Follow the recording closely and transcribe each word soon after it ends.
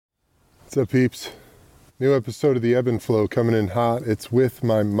What's up, peeps? New episode of the Ebb and Flow coming in hot. It's with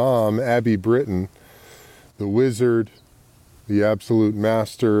my mom, Abby Britton, the wizard, the absolute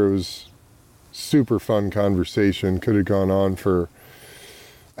master. It was super fun conversation. Could have gone on for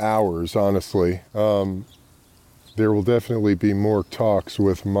hours, honestly. There will definitely be more talks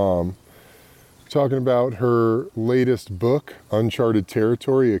with mom. Talking about her latest book, Uncharted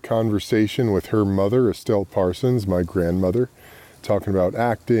Territory, a conversation with her mother, Estelle Parsons, my grandmother. Talking about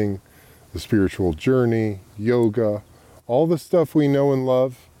acting, the spiritual journey, yoga, all the stuff we know and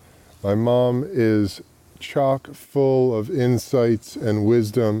love. My mom is chock full of insights and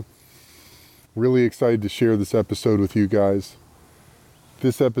wisdom. Really excited to share this episode with you guys.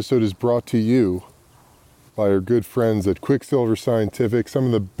 This episode is brought to you by our good friends at Quicksilver Scientific, some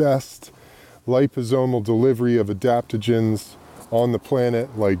of the best liposomal delivery of adaptogens on the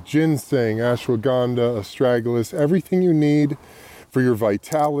planet, like ginseng, ashwagandha, astragalus, everything you need for your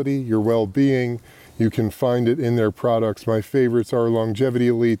vitality, your well-being. You can find it in their products. My favorites are Longevity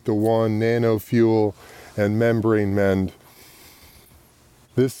Elite, The One, Nano Fuel, and Membrane Mend.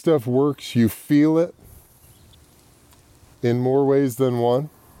 This stuff works. You feel it in more ways than one.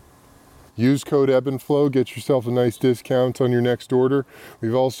 Use code Ebb and Flow, get yourself a nice discount on your next order.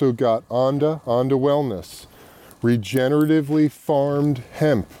 We've also got Onda Wellness, regeneratively farmed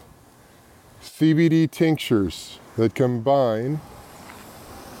hemp, CBD tinctures that combine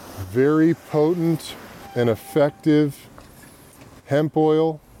very potent and effective hemp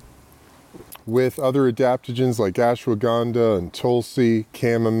oil with other adaptogens like ashwagandha and tulsi,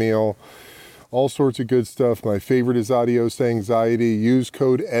 chamomile, all sorts of good stuff. My favorite is Adios Anxiety. Use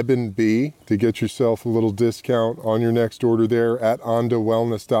code EBBNB to get yourself a little discount on your next order there at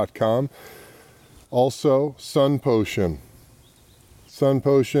ondawellness.com. Also, Sun Potion. Sun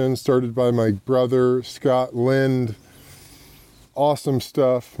Potion, started by my brother, Scott Lind. Awesome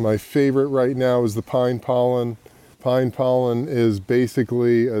stuff. My favorite right now is the pine pollen. Pine pollen is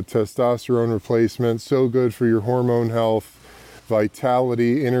basically a testosterone replacement. So good for your hormone health,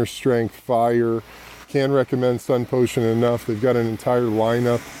 vitality, inner strength, fire. Can't recommend Sun Potion enough. They've got an entire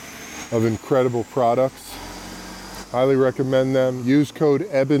lineup of incredible products. Highly recommend them. Use code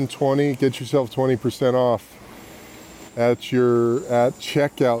EBBN20. Get yourself 20% off at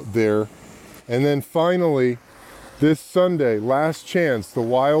checkout there. And then finally, this Sunday, last chance, the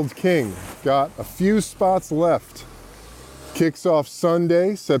Wild King. Got a few spots left. Kicks off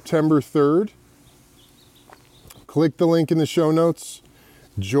Sunday, September 3rd. Click the link in the show notes.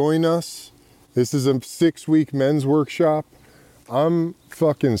 Join us. This is a 6-week men's workshop. I'm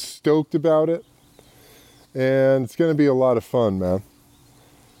fucking stoked about it. And it's going to be a lot of fun, man.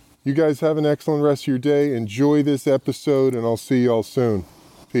 You guys have an excellent rest of your day. Enjoy this episode, and I'll see y'all soon.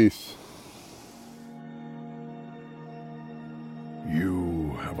 Peace.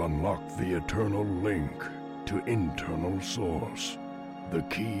 You have unlocked the eternal link to internal source, the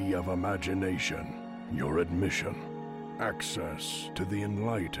key of imagination, your admission, access to the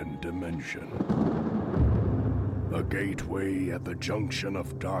enlightened dimension. A gateway at the junction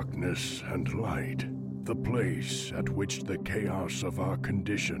of darkness and light, the place at which the chaos of our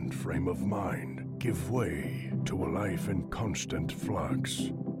conditioned frame of mind give way to a life in constant flux,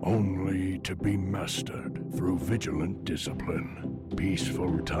 only to be mastered through vigilant discipline.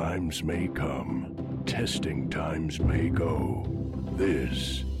 Peaceful times may come, testing times may go.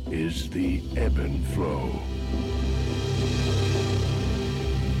 This is the Ebb and Flow.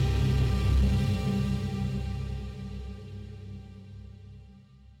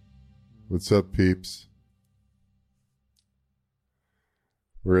 What's up, peeps?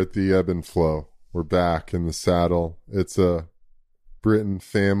 We're at the Ebb and Flow. We're back in the saddle. It's a Britton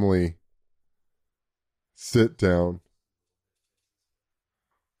family sit down.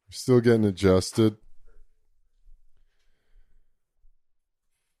 We're still getting adjusted.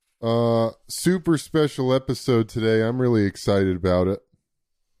 Super special episode today. I'm really excited about it.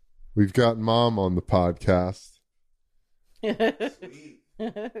 We've got Mom on the podcast. Sweet.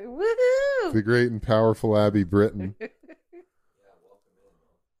 Woohoo! The great and powerful Abby Britton.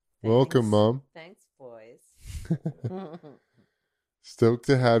 Welcome, Mom. Thanks, boys. Stoked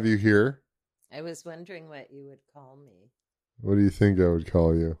to have you here. I was wondering what you would call me. What do you think I would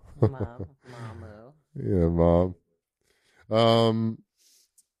call you? Mom. Mamu. Yeah, Mom.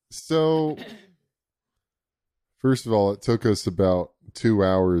 So, first of all, it took us about 2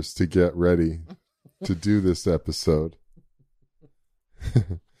 hours to get ready to do this episode.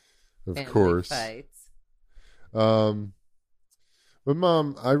 Of Family course. Fights. But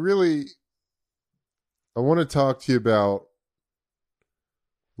Mom, I want to talk to you about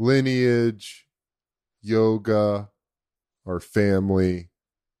lineage, yoga, our family,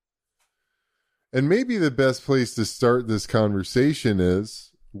 And maybe the best place to start this conversation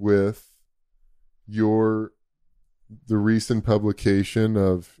is with the recent publication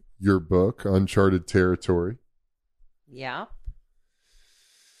of your book, Uncharted Territory. Yeah.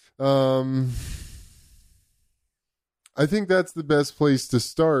 I think that's the best place to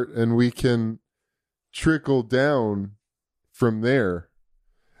start, and we can trickle down from there.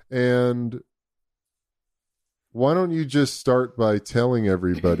 And why don't you just start by telling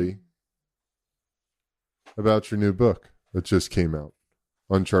everybody about your new book that just came out,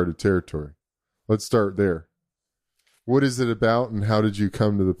 Uncharted Territory. Let's start there. What is it about, and how did you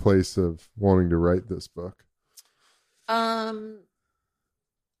come to the place of wanting to write this book?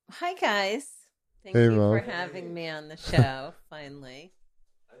 Hi guys. Thank Hey, you Mom. for having me on the show, finally.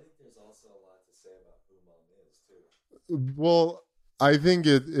 I think there's also a lot to say about who Mom is, too. Well, I think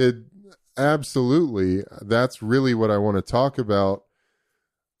it absolutely, that's really what I want to talk about.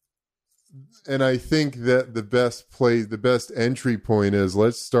 And I think that the best entry point is,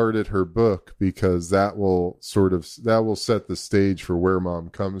 let's start at her book, because that will set the stage for where Mom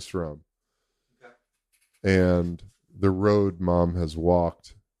comes from. Okay. And the road Mom has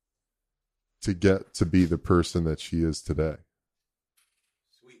walked to get to be the person that she is today.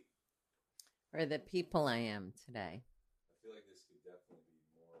 Sweet. Or the people I am today. I feel like this could definitely be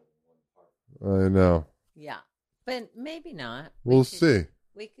more than one part. I know. Yeah. But maybe not. We'll see.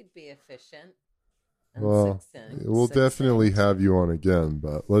 We could be efficient. And Well, succinct. we'll definitely have you on again,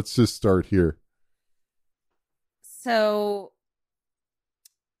 but let's just start here. So,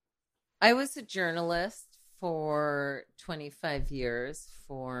 I was a journalist for 25 years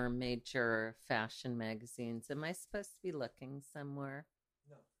for major fashion magazines. Am I supposed to be looking somewhere?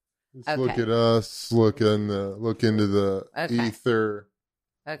 Just Okay. look at us, look into the Okay. ether.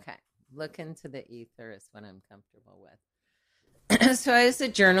 Okay. Look into the ether is what I'm comfortable with. So I was a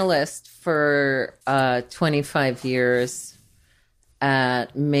journalist for 25 years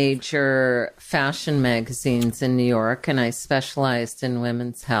at major fashion magazines in New York, and I specialized in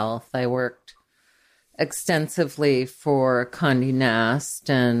women's health. I worked extensively for Condé Nast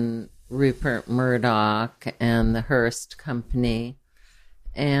and Rupert Murdoch and the Hearst Company,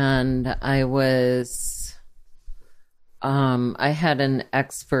 and I had an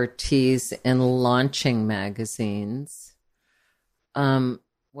expertise in launching magazines.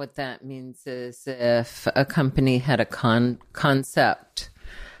 What that means is, if a company had a concept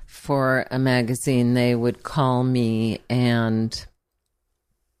for a magazine, they would call me and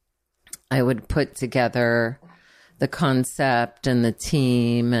I would put together the concept and the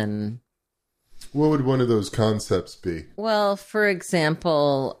team. And What would one of those concepts be? well, for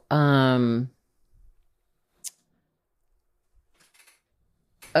example,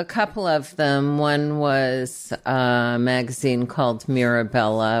 a couple of them. One was a magazine called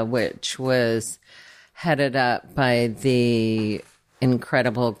Mirabella, which was headed up by the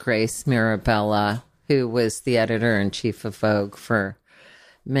incredible Grace Mirabella, who was the editor-in-chief of Vogue for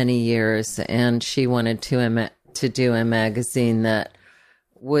many years. And she wanted to do a magazine that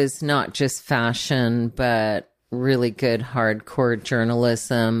was not just fashion, but really good hardcore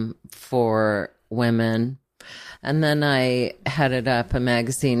journalism for women. And then I headed up a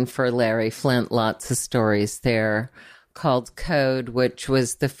magazine for Larry Flint, lots of stories there, called Code, which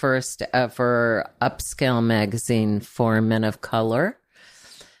was the first ever upscale magazine for men of color.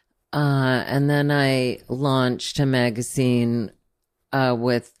 And then I launched a magazine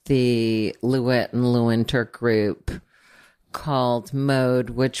with the Lewitt and Lewinter group called Mode,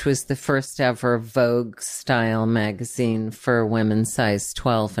 which was the first ever Vogue style magazine for women size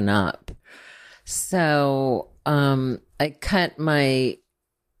 12 and up. So I cut my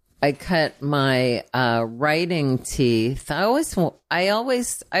writing teeth. I was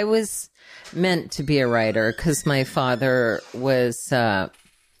meant to be a writer because my father was a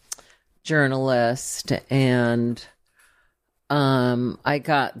journalist, and I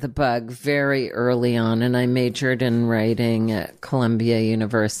got the bug very early on, and I majored in writing at Columbia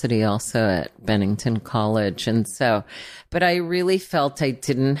University, also at Bennington College. And so, but I really felt I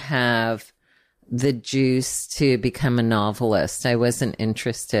didn't have the juice to become a novelist. I wasn't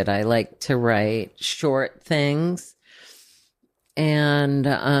interested. I like to write short things.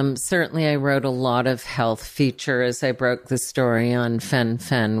 And certainly I wrote a lot of health features. I broke the story on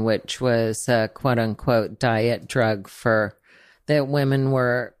fen-phen, which was a quote-unquote diet drug that women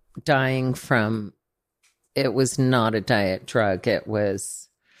were dying from. It was not a diet drug. It was...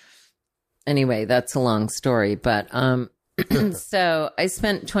 Anyway, that's a long story. But so I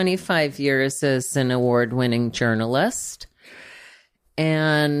spent 25 years as an award-winning journalist.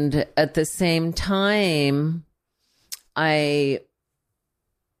 And at the same time, I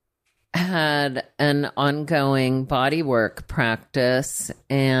had an ongoing bodywork practice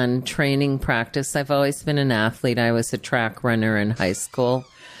and training practice. I've always been an athlete. I was a track runner in high school.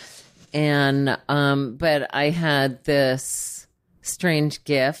 And, but I had this strange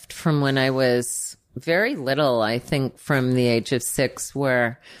gift from when I was very little, I think from the age of 6,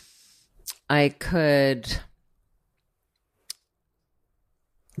 where I could,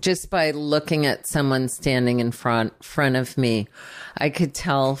 just by looking at someone standing in front of me, I could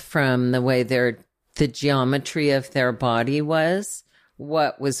tell from the way the geometry of their body was,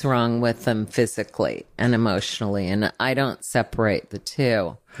 what was wrong with them physically and emotionally. And I don't separate the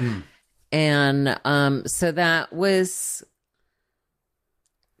two. And so that was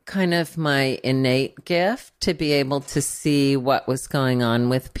kind of my innate gift, to be able to see what was going on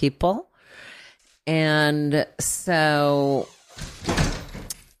with people. And so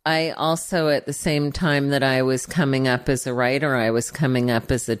I also, at the same time that I was coming up as a writer, I was coming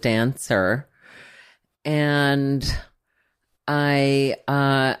up as a dancer. And I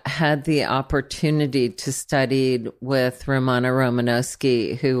had the opportunity to study with Romana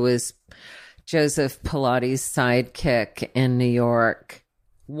Romanowski, who was Joseph Pilates' sidekick in New York.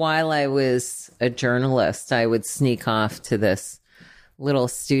 While I was a journalist, I would sneak off to this little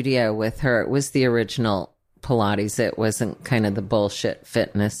studio with her. It was the original Pilates. It wasn't kind of the bullshit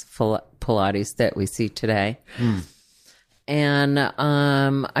fitness Pilates that we see today. And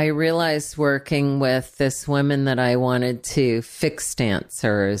I realized working with this woman that I wanted to fix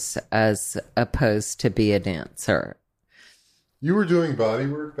dancers as opposed to be a dancer. You were doing body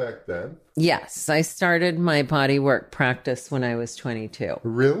work back then? Yes, I started my bodywork practice when I was 22.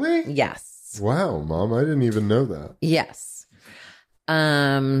 Really? Yes. Wow, Mom, I didn't even know that. Yes.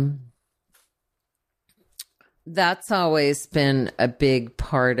 That's always been a big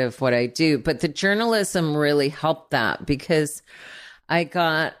part of what I do. But the journalism really helped that, because I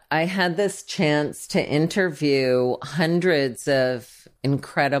had this chance to interview hundreds of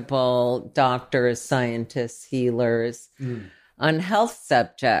incredible doctors, scientists, healers on health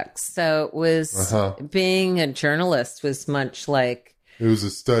subjects. So it was, being a journalist was much like... It was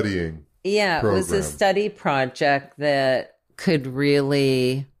a studying program. It was a study project that could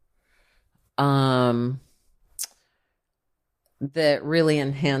really... that really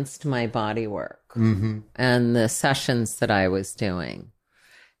enhanced my body work and the sessions that I was doing.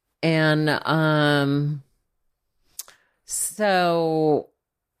 And so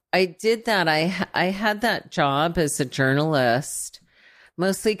I did that. I had that job as a journalist,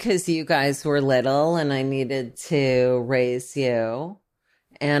 mostly because you guys were little and I needed to raise you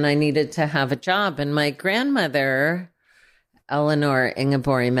and I needed to have a job. And my grandmother, Eleanor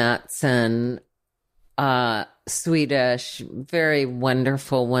Ingeborg Mattsson, Swedish, very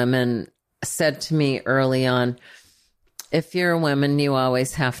wonderful woman, said to me early on, if you're a woman, you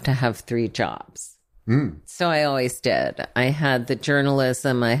always have to have 3 jobs. So I always did. I had the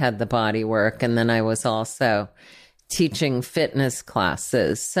journalism, I had the body work, and then I was also teaching fitness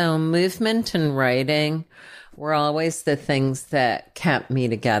classes. So movement and writing were always the things that kept me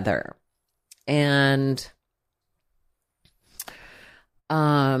together. And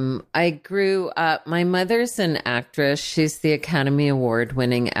I grew up, my mother's an actress. She's the Academy Award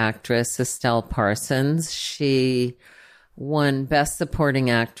winning actress, Estelle Parsons. She won Best Supporting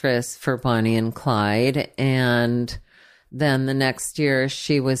Actress for Bonnie and Clyde. And then the next year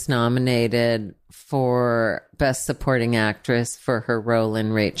she was nominated for Best Supporting Actress for her role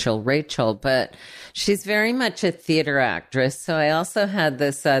in Rachel. But she's very much a theater actress. So I also had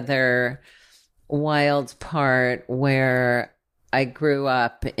this other wild part where I grew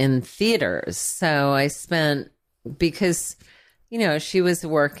up in theaters. So I spent, because, you know, she was a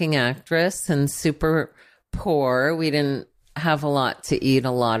working actress and super poor. We didn't have a lot to eat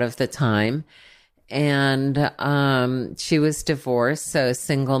a lot of the time. And she was divorced, so a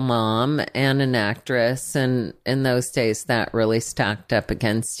single mom and an actress. And in those days, that really stacked up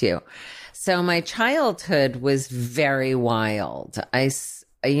against you. So my childhood was very wild.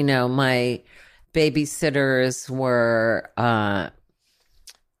 My babysitters were,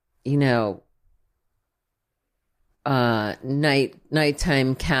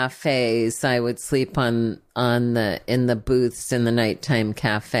 nighttime cafes. I would sleep in the booths in the nighttime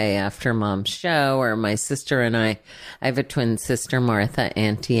cafe after Mom's show, or my sister and I have a twin sister, Martha,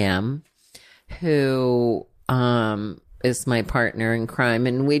 Auntie M, who is my partner in crime,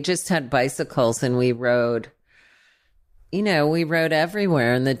 and we just had bicycles and we rode. We rode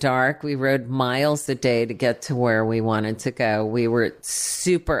everywhere in the dark. We rode miles a day to get to where we wanted to go. We were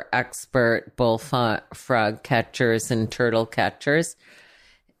super expert bullfrog catchers and turtle catchers.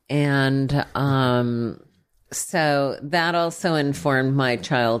 And So that also informed my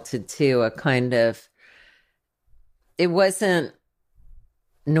childhood too, it wasn't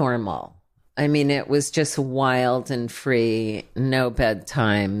normal. I mean, it was just wild and free, no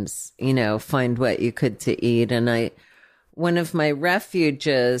bedtimes, find what you could to eat. And one of my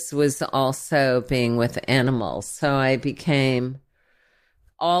refuges was also being with animals. So I became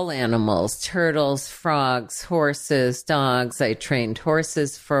all animals, turtles, frogs, horses, dogs. I trained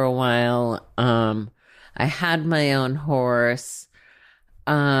horses for a while. I had my own horse.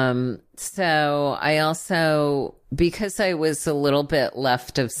 So I also, because I was a little bit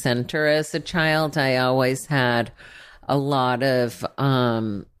left of center as a child, I always had a lot of,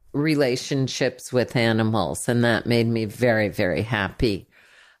 relationships with animals, and that made me very, very happy.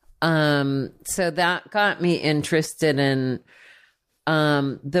 So that got me interested in,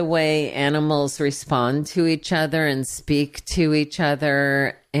 the way animals respond to each other and speak to each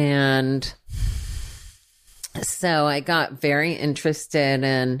other. And so I got very interested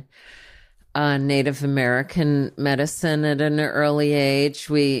in Native American medicine at an early age.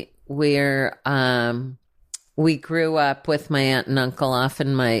 We grew up with my aunt and uncle.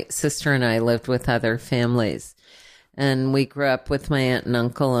 Often my sister and I lived with other families. And we grew up with my aunt and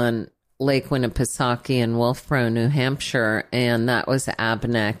uncle on Lake Winnipesaukee in Wolfboro, New Hampshire. And that was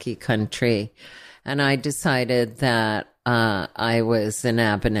Abenaki country. And I decided that I was an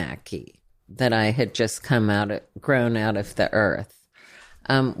Abenaki, that I had just grown out of the earth,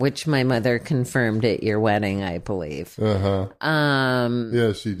 which my mother confirmed at your wedding, I believe.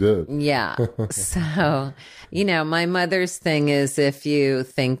 Yeah, she did. Yeah. So, my mother's thing is if you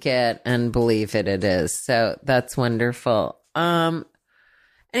think it and believe it, it is. So that's wonderful.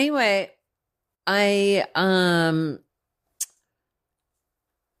 Anyway,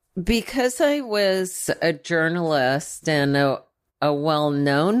 because I was a journalist and a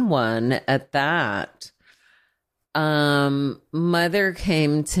well-known one at that, mother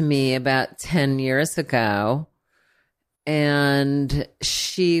came to me about 10 years ago, and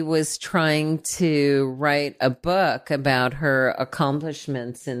she was trying to write a book about her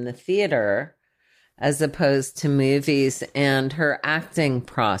accomplishments in the theater as opposed to movies and her acting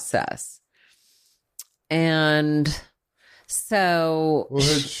process. And so... Well,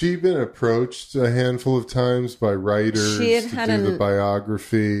 had she been approached a handful of times by writers to do the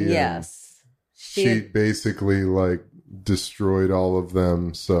biography? Yes. She basically, destroyed all of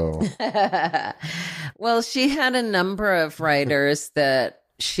them, so... Well, she had a number of writers that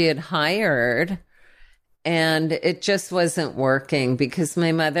she had hired, and it just wasn't working because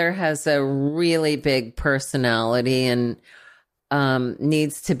my mother has a really big personality and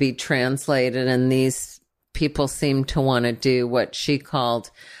needs to be translated, and these people seem to want to do what she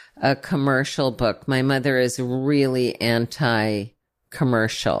called a commercial book. My mother is really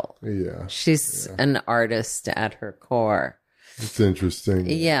anti-commercial. Yeah. She's an artist at her core. It's interesting.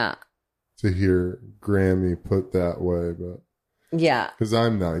 Yeah. To hear Grammy put that way, but... Yeah. Because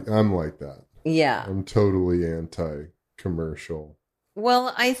I'm like that. Yeah. I'm totally anti-commercial.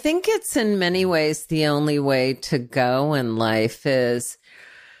 Well, I think it's in many ways the only way to go in life is...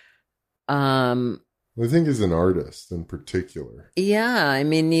 I think as an artist in particular. Yeah, I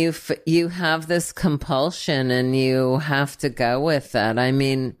mean, you have this compulsion and you have to go with that. I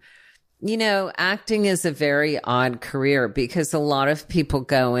mean, acting is a very odd career because a lot of people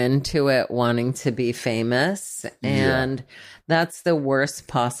go into it wanting to be famous, and that's the worst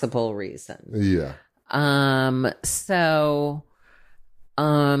possible reason. Yeah. And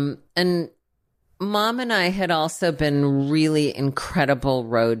Mom and I had also been really incredible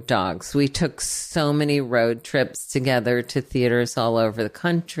road dogs. We took so many road trips together to theaters all over the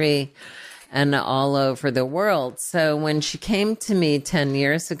country and all over the world. So when she came to me 10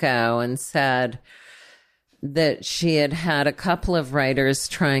 years ago and said that she had had a couple of writers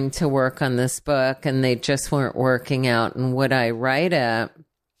trying to work on this book and they just weren't working out, and would I write it?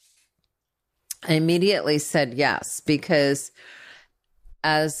 I immediately said yes, because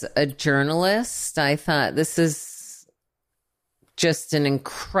as a journalist, I thought this is just an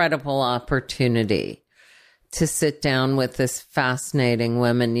incredible opportunity to sit down with this fascinating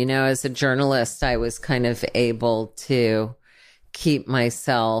woman. As a journalist, I was kind of able to keep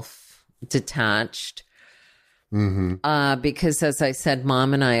myself detached. Because as I said,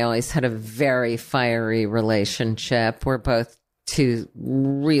 Mom and I always had a very fiery relationship. We're both two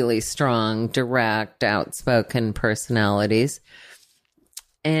really strong, direct, outspoken personalities.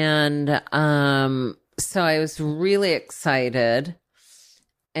 And so I was really excited.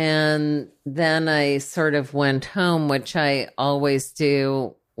 And then I sort of went home, which I always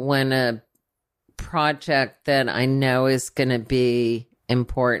do when a project that I know is going to be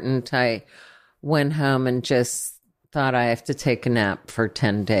important. I went home and just thought I have to take a nap for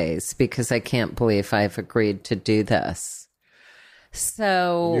 10 days because I can't believe I've agreed to do this.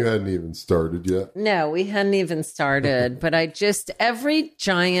 So You hadn't even started yet. no, we hadn't even started, but every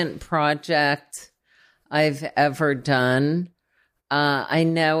giant project I've ever done, I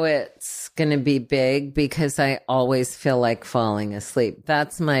know it's going to be big because I always feel like falling asleep.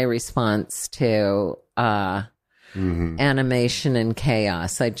 That's my response to animation and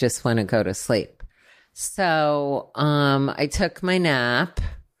chaos. I just want to go to sleep. So I took my nap,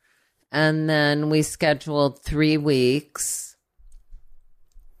 and then we scheduled 3 weeks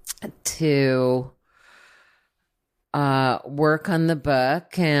to work on the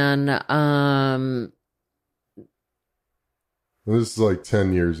book. And this is like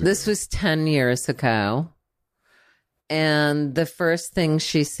 10 years ago. this was 10 years ago. And the first thing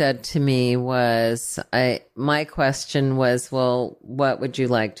she said to me was, my question was, well, what would you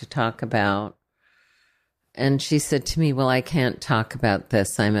like to talk about? And she said to me, well, I can't talk about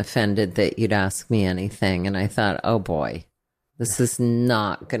this. I'm offended that you'd ask me anything. And I thought, oh boy, this is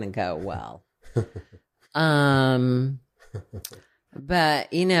not going to go well.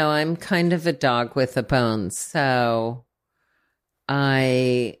 But, you know, I'm kind of a dog with a bone. So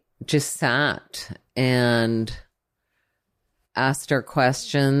I just sat and asked her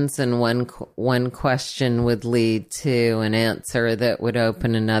questions, and one question would lead to an answer that would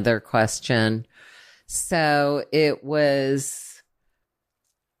open another question. So it was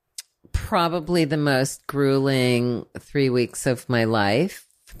probably the most grueling 3 weeks of my life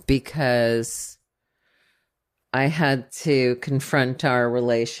because I had to confront our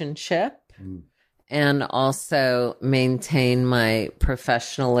relationship and also maintain my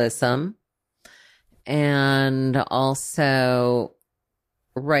professionalism and also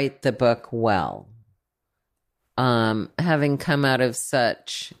write the book well. Having come out of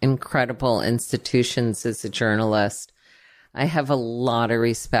such incredible institutions as a journalist, I have a lot of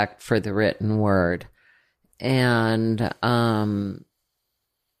respect for the written word. And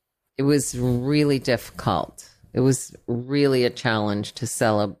it was really difficult. It was really a challenge to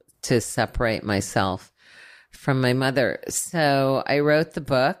separate myself from my mother. So I wrote the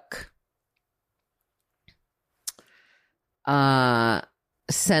book,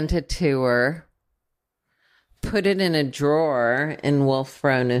 sent it to her, put it in a drawer in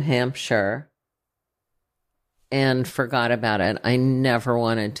Wolfboro, New Hampshire, and forgot about it. I never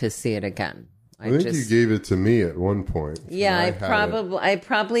wanted to see it again. I think you gave it to me at one point. Yeah, I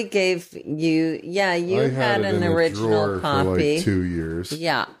probably gave you. Yeah, you had an original copy for like 2 years.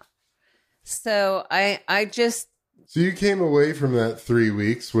 Yeah. So I just. So you came away from that 3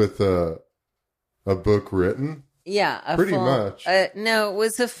 weeks with a book written. Yeah, pretty much. No, it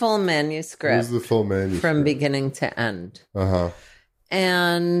was a full manuscript. It was the full manuscript from beginning to end.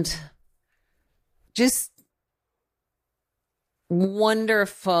 And just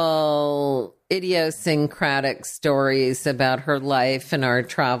wonderful idiosyncratic stories about her life and our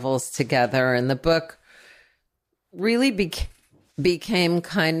travels together. And the book really became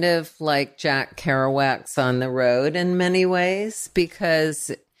kind of like Jack Kerouac's On the Road in many ways,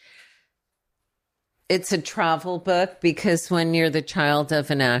 because it's a travel book, because when you're the child of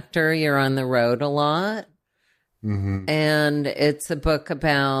an actor, you're on the road a lot. And it's a book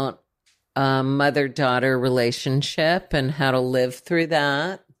about mother-daughter relationship and how to live through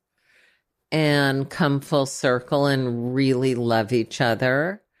that and come full circle and really love each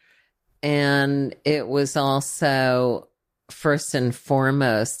other. And it was also first and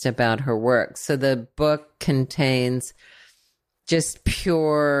foremost about her work. So the book contains just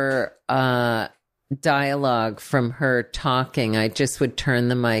pure dialogue from her talking. I just would turn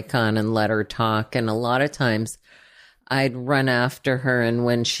the mic on and let her talk. And a lot of times I'd run after her, and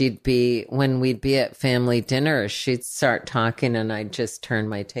when we'd be at family dinners, she'd start talking and I'd just turn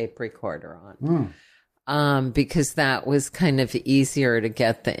my tape recorder on. Because that was kind of easier to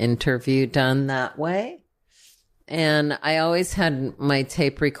get the interview done that way. And I always had my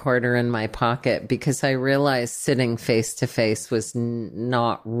tape recorder in my pocket because I realized sitting face to face was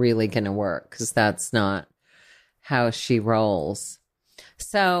not really going to work, because that's not how she rolls.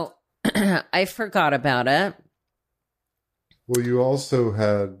 So I forgot about it. Well, you also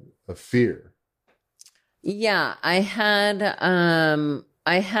had a fear. Yeah, I had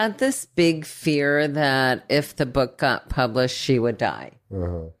this big fear that if the book got published, she would die.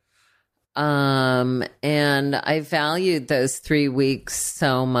 And I valued those 3 weeks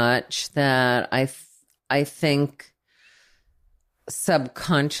so much that I think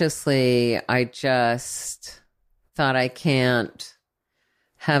subconsciously I just thought, I can't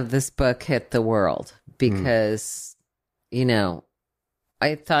have this book hit the world because, you know,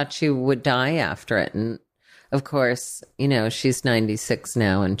 I thought she would die after it. And of course, you know, she's 96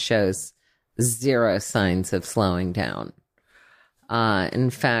 now and shows zero signs of slowing down. In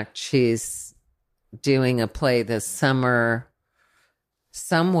fact, she's doing a play this summer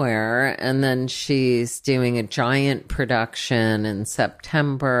somewhere, and then she's doing a giant production in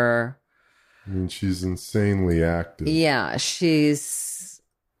September. I mean, she's insanely active. Yeah, she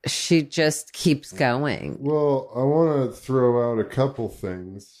just keeps going. Well, I want to throw out a couple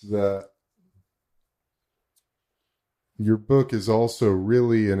things that your book is also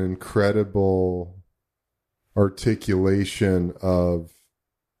really an incredible articulation of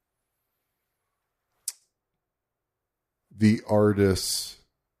the artist's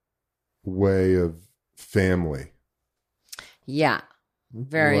way of family. Yeah,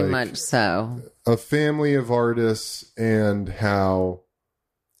 very Like, much so. A family of artists, and how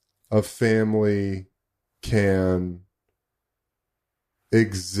a family can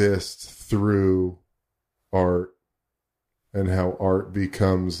exist through art, and how art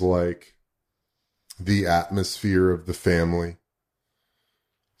becomes like the atmosphere of the family.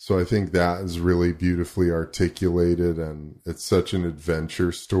 So I think that is really beautifully articulated, and it's such an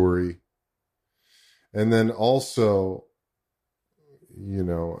adventure story. And then also, you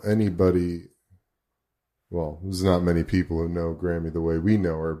know, anybody, well, there's not many people who know Grammy the way we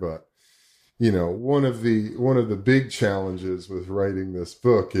know her, but you know, one of the big challenges with writing this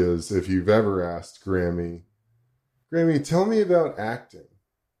book is, if you've ever asked Grammy, tell me about acting,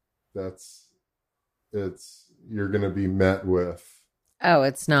 you're going to be met with, oh,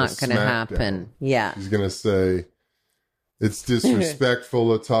 it's not going to happen. Yeah. She's going to say, it's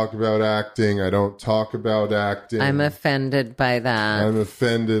disrespectful to talk about acting. I don't talk about acting. I'm offended by that. I'm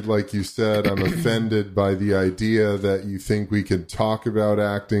offended, like you said. I'm offended by the idea that you think we could talk about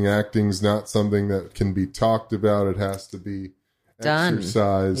acting. Acting's not something that can be talked about. It has to be done.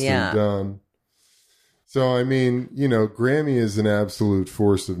 Exercised and done. So, I mean, you know, Grammy is an absolute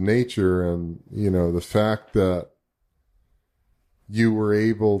force of nature. And, you know, the fact that you were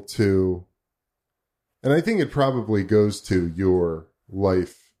able to, and I think it probably goes to your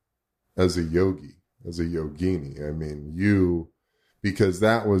life as a yogi, as a yogini. I mean, because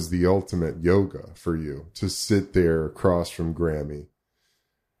that was the ultimate yoga for you, to sit there across from Grammy.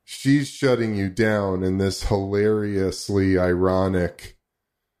 She's shutting you down in this hilariously ironic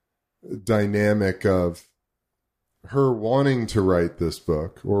dynamic of her wanting to write this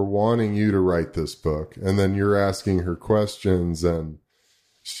book, or wanting you to write this book, and then you're asking her questions and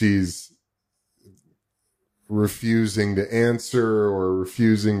she's refusing to answer or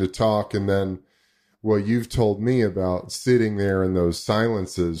refusing to talk. And then what you've told me about sitting there in those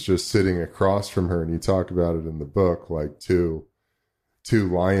silences, just sitting across from her, and you talk about it in the book, like two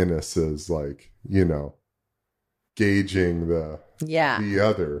lionesses, like, you know, gauging the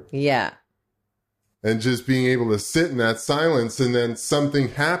other. Yeah. And just being able to sit in that silence, and then something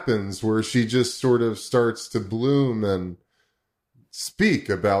happens where she just sort of starts to bloom and speak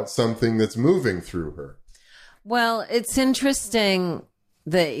about something that's moving through her. Well, it's interesting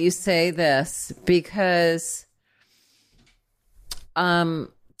that you say this, because 10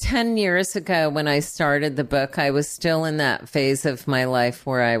 years ago when I started the book, I was still in that phase of my life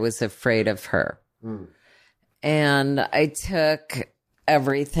where I was afraid of her. Mm. And I took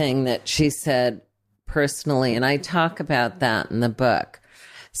everything that she said personally, and I talk about that in the book.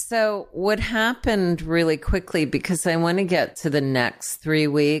 So what happened really quickly, because I want to get to the next 3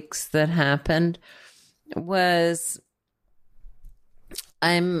 weeks that happened, was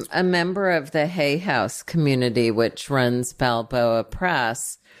I'm a member of the Hay House community, which runs Balboa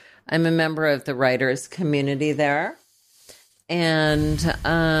Press. I'm a member of the writers community there. And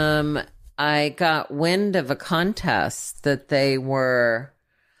I got wind of a contest that they were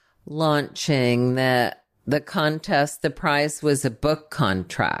launching. The contest, the prize was a book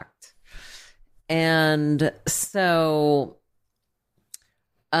contract. And so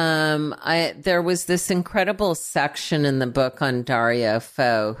there was this incredible section in the book on Dario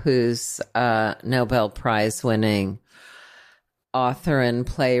Fo, who's a Nobel Prize winning author and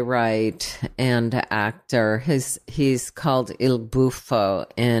playwright and actor. He's called Il Buffo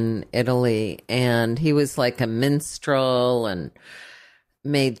in Italy, and he was like a minstrel and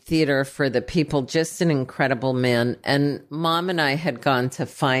made theater for the people, just an incredible man. And Mom and I had gone to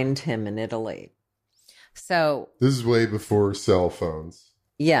find him in Italy. So this is way before cell phones.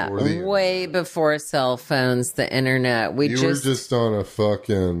 Yeah, Or the way before cell phones, the internet. You were just on a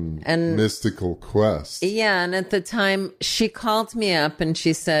fucking mystical quest. Yeah, and at the time, she called me up and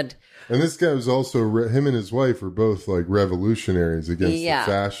she said... And this guy was also, him and his wife were both like revolutionaries against the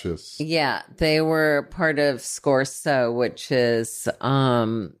fascists. Yeah, they were part of Scorso, which is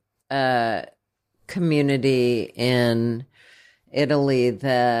a community in Italy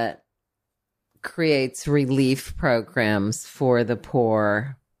that creates relief programs for the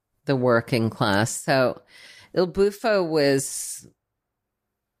poor, the working class. So Il Buffo was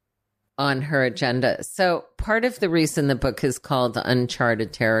on her agenda. So part of the reason the book is called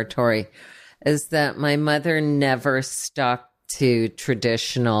Uncharted Territory is that my mother never stuck to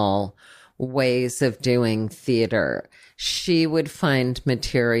traditional ways of doing theater. She would find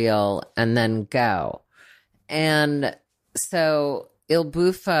material and then go. And so Il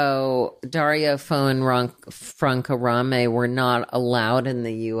Buffo, Dario Fo, and Franco Rame were not allowed in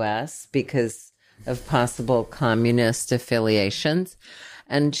the U.S. because of possible communist affiliations.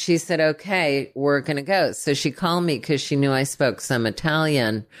 And she said, okay, we're going to go. So she called me because she knew I spoke some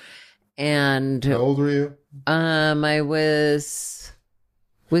Italian. And how old were you? I was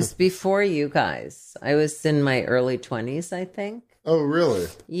before you guys. I was in my early 20s, I think. Oh, really?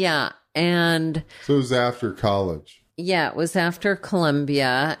 Yeah. And so it was after college. Yeah, it was after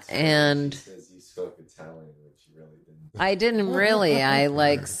Columbia. And she says you spoke Italian, which you really didn't. I didn't really. I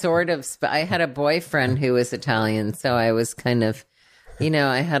like sort of, I had a boyfriend who was Italian. So I was kind of,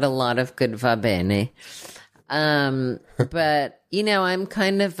 I had a lot of good va bene. But, I'm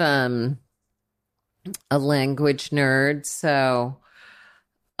kind of a language nerd. So,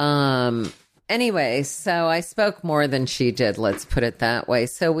 anyway, so I spoke more than she did, let's put it that way.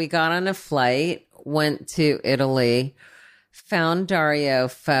 So we got on a flight, went to Italy, found Dario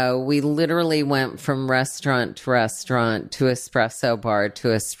Fo. We literally went from restaurant to restaurant to espresso bar to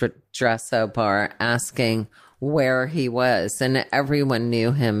espresso bar asking where he was, and everyone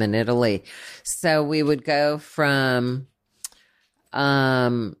knew him in Italy. So we would go from,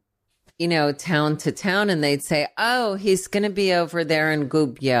 town to town, and they'd say, oh, he's going to be over there in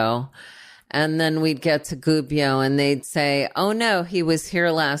Gubbio. And then we'd get to Gubbio, and they'd say, oh, no, he was here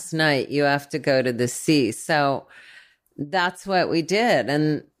last night. You have to go to the sea. So that's what we did.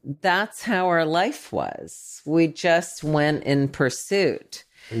 And that's how our life was. We just went in pursuit.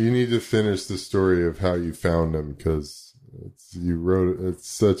 You need to finish the story of how you found him, because it's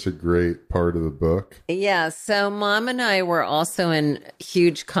such a great part of the book. Yeah. So Mom and I were also in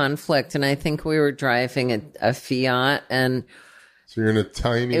huge conflict, and I think we were driving a Fiat, and so you're in a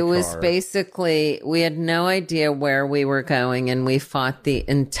tiny car. It was basically, we had no idea where we were going, and we fought the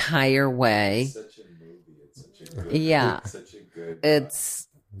entire way. It's such a movie. It's such a good. Yeah. Such a good. It's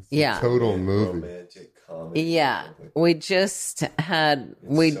yeah. Total movie. Romantic comedy. Yeah, we just had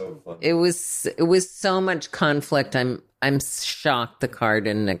so funny. it was so much conflict. I'm shocked the car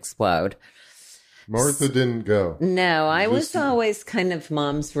didn't explode. Martha didn't go. No, I was always kind of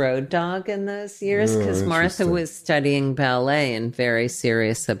Mom's road dog in those years because Martha was studying ballet and very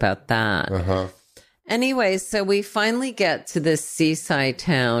serious about that. Uh-huh. Anyway, so we finally get to this seaside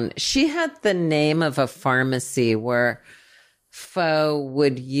town. She had the name of a pharmacy where Fo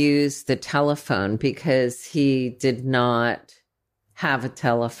would use the telephone because he did not have a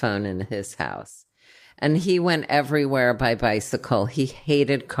telephone in his house. And he went everywhere by bicycle. He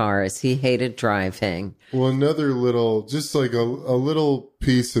hated cars. He hated driving. Well, another little, just like a little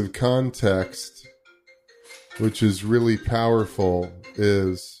piece of context, which is really powerful,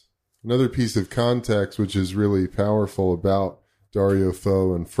 is another piece of context, which is really powerful about Dario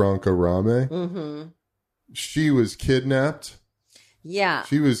Fo and Franca Rame. Mm-hmm. She was kidnapped. Yeah.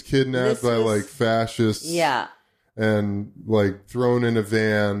 She was kidnapped by like fascists. Yeah. And like thrown in a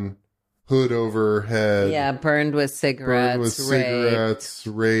van, hood over her head. Yeah, burned with cigarettes,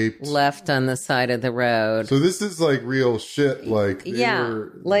 raped, left on the side of the road. So this is like real shit. Like they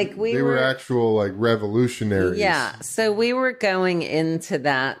were actual like revolutionaries. Yeah, so we were going into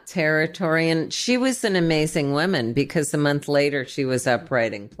that territory, and she was an amazing woman because a month later she was up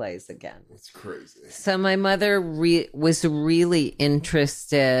writing plays again. It's crazy. So my mother was really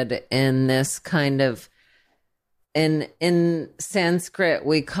interested in this kind of. In Sanskrit,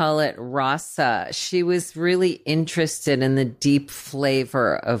 we call it rasa. She was really interested in the deep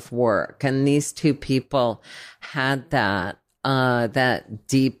flavor of work. And these two people had that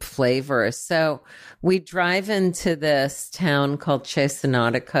deep flavor. So we drive into this town called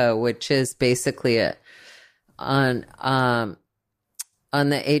Cesenatico, which is basically on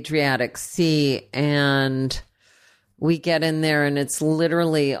the Adriatic Sea. And we get in there and it's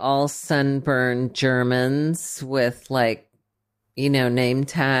literally all sunburned Germans with like, name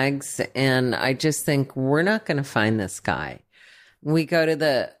tags. And I just think we're not going to find this guy. We go to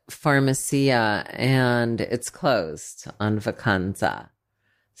the pharmacia and it's closed on Vacanza.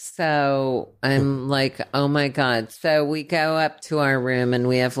 So I'm like, oh my God. So we go up to our room and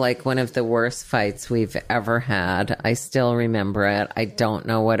we have like one of the worst fights we've ever had. I still remember it. I don't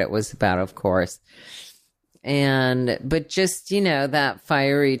know what it was about, of course. But just, that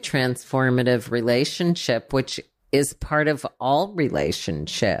fiery, transformative relationship, which is part of all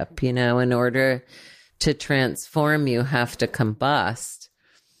relationship, in order to transform, you have to combust.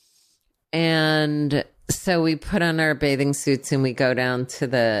 And so we put on our bathing suits and we go down to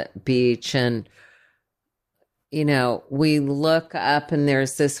the beach and, we look up and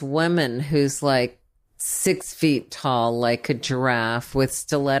there's this woman who's like 6 feet tall, like a giraffe with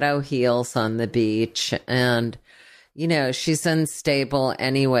stiletto heels on the beach. And, she's unstable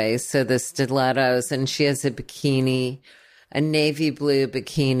anyway. So the stilettos, and she has a bikini, a navy blue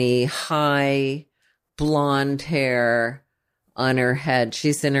bikini, high blonde hair on her head.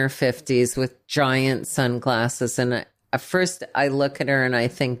 She's in her 50s with giant sunglasses. And at first I look at her and I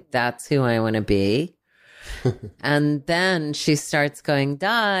think that's who I want to be. And then she starts going,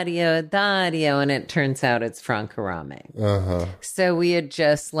 Dario, Dario. And it turns out it's Franca Rame. Uh-huh. So we had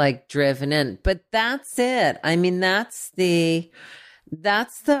just like driven in, but that's it. I mean, that's the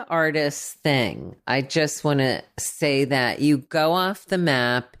artist's thing. I just want to say that you go off the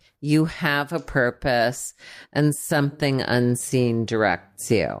map. You have a purpose and something unseen directs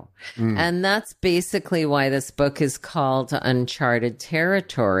you. And that's basically why this book is called Uncharted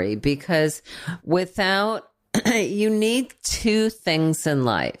Territory, because you need two things in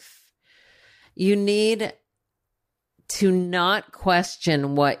life. You need to not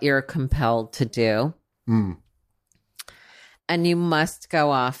question what you're compelled to do. And you must go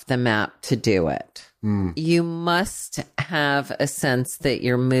off the map to do it. You must have a sense that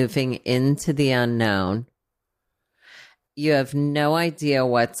you're moving into the unknown. You have no idea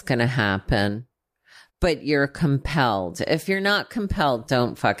what's going to happen, but you're compelled. If you're not compelled,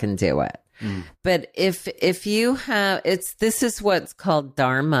 don't fucking do it. But if you have, this is what's called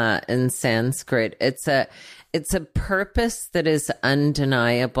dharma in Sanskrit. It's a purpose that is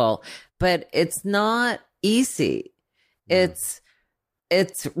undeniable, but it's not easy. It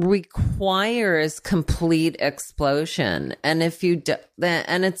requires complete explosion. And if you do,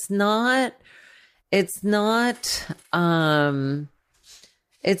 and it's not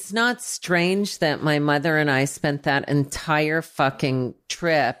strange that my mother and I spent that entire fucking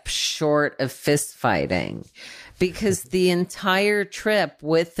trip short of fist fighting, because the entire trip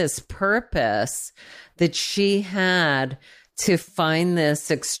with this purpose that she had to find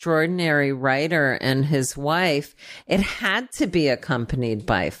this extraordinary writer and his wife, it had to be accompanied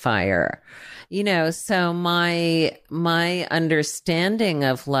by fire. So my understanding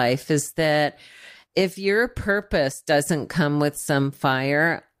of life is that if your purpose doesn't come with some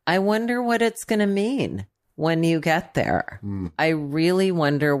fire, I wonder what it's going to mean when you get there. I really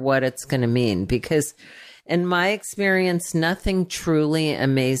wonder what it's going to mean, because in my experience, nothing truly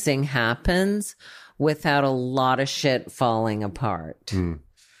amazing happens without a lot of shit falling apart.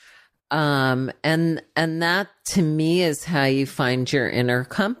 And that to me is how you find your inner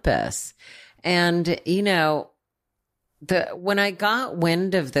compass. And, when I got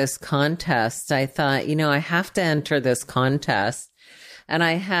wind of this contest, I thought, I have to enter this contest. And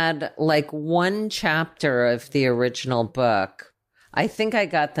I had like one chapter of the original book. I think I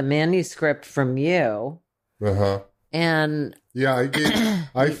got the manuscript from you. Uh-huh. And yeah,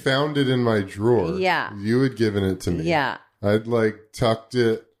 I found it in my drawer. Yeah. You had given it to me. Yeah. I'd like tucked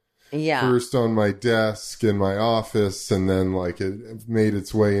it first on my desk in my office, and then like it made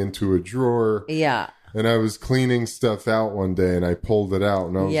its way into a drawer. Yeah. And I was cleaning stuff out one day and I pulled it out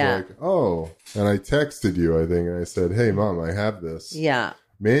and I was like, oh, and I texted you, I think, and I said, hey, Mom, I have this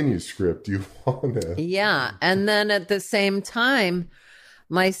manuscript. Do you want it? Yeah. And then at the same time,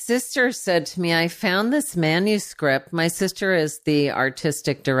 my sister said to me, I found this manuscript. My sister is the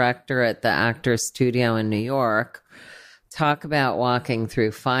artistic director at the Actors Studio in New York. Talk about walking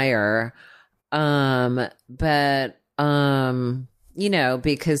through fire.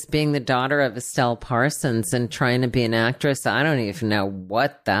 Because being the daughter of Estelle Parsons and trying to be an actress, I don't even know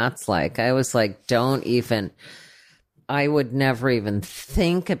what that's like. I was like, I would never even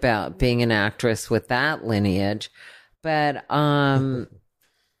think about being an actress with that lineage. But,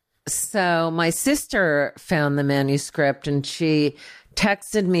 so my sister found the manuscript and she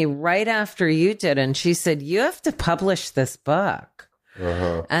texted me right after you did. And she said, you have to publish this book.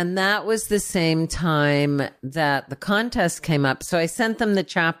 Uh-huh. And that was the same time that the contest came up. So I sent them the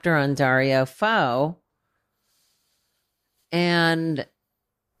chapter on Dario Fo. And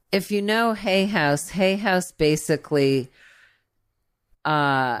if you know Hay House basically,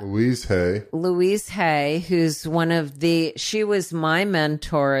 Louise Hay, who's she was my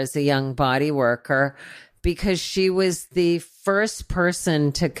mentor as a young body worker, because she was the first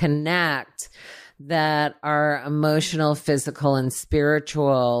person to connect that our emotional, physical, and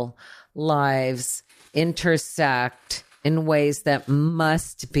spiritual lives intersect in ways that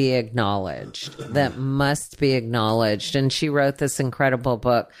must be acknowledged, And she wrote this incredible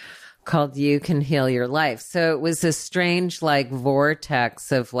book called You Can Heal Your Life. So it was a strange like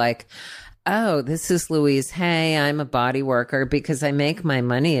vortex of like, oh, this is Louise Hay. I'm a body worker because I make my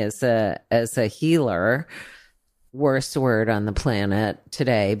money as a healer. Worst word on the planet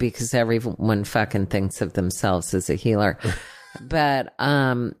today because everyone fucking thinks of themselves as a healer. But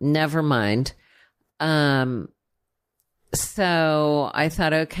never mind. So I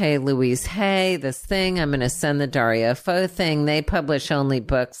thought, okay, Louise Hay, this thing, I'm going to send the Dario Fo thing. They publish only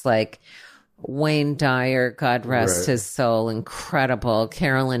books like Wayne Dyer, God rest his soul, incredible.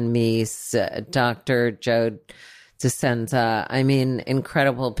 Carolyn Meese, Dr. Joe Dispenza. I mean,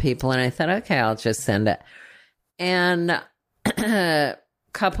 incredible people. And I thought, okay, I'll just send it. And a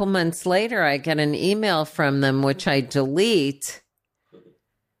couple months later, I get an email from them, which I delete.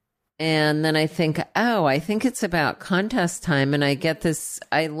 And then I think, oh, I think it's about contest time. And I get this,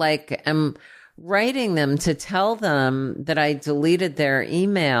 am writing them to tell them that I deleted their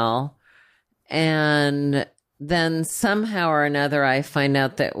email. And then somehow or another, I find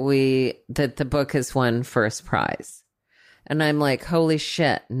out that the book has won first prize. And I'm like, holy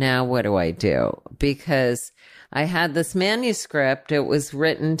shit, now what do I do? Because I had this manuscript. It was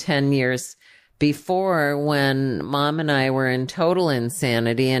written 10 years before when Mom and I were in total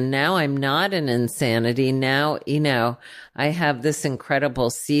insanity. And now I'm not in insanity. Now, I have this incredible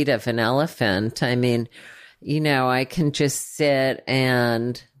seat of an elephant. I mean, I can just sit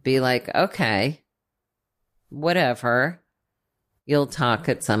and be like, okay, whatever. You'll talk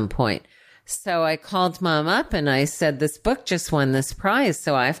at some point. So I called Mom up and I said, this book just won this prize.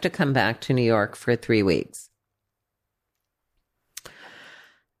 So I have to come back to New York for 3 weeks.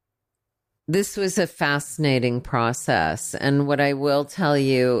 This was a fascinating process. And what I will tell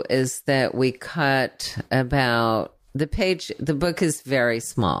you is that we cut about the book is very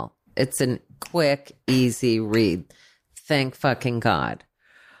small. It's a quick, easy read. Thank fucking God.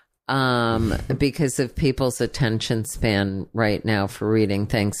 Because of people's attention span right now for reading,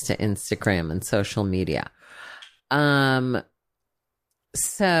 thanks to Instagram and social media.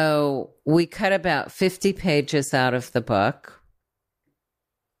 So we cut about 50 pages out of the book.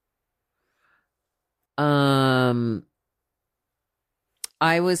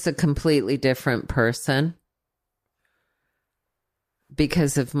 I was a completely different person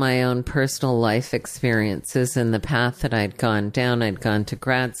because of my own personal life experiences and the path that I'd gone down. I'd gone to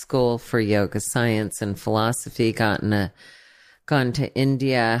grad school for yoga science and philosophy, gone to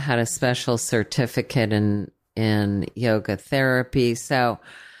India, had a special certificate in yoga therapy. So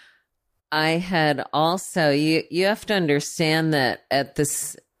I had also, you have to understand that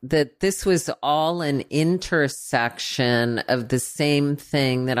that this was all an intersection of the same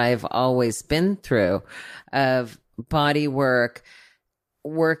thing that I've always been through, of body work,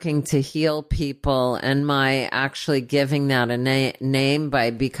 working to heal people, and my actually giving that a name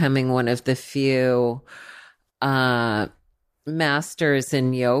by becoming one of the few masters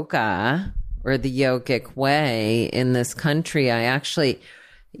in yoga or the yogic way in this country. I actually,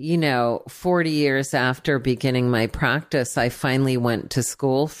 40 years after beginning my practice, I finally went to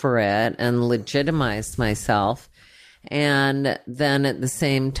school for it and legitimized myself. And then at the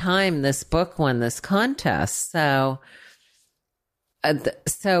same time, this book won this contest. So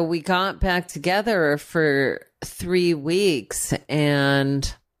we got back together for 3 weeks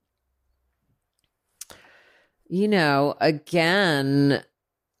and, again,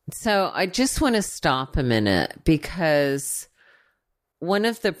 so I just want to stop a minute because one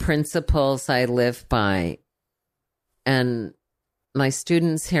of the principles I live by, and my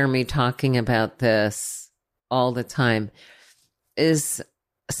students hear me talking about this all the time, is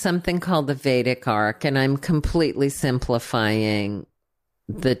something called the Vedic arc. And I'm completely simplifying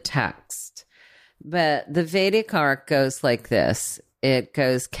the text. But the Vedic arc goes like this. It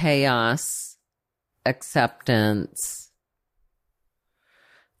goes chaos, acceptance,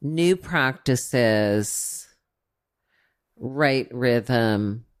 new practices, right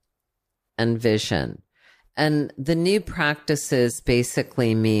rhythm, and vision. And the new practices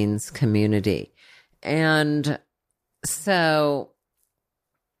basically means community. And so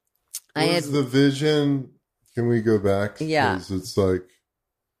the vision? Can we go back? Yeah. Because it's like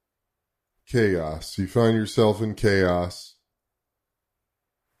chaos. You find yourself in chaos.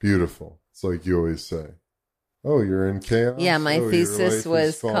 Beautiful. It's like you always say. Oh, you're in chaos? Yeah, my your thesis life is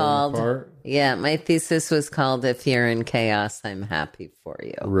was falling called, apart? yeah, my thesis was called If You're in Chaos, I'm Happy for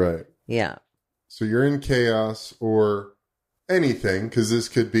You. Right. Yeah. So you're in chaos or anything, because this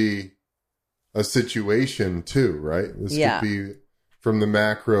could be a situation too, right? This could be from the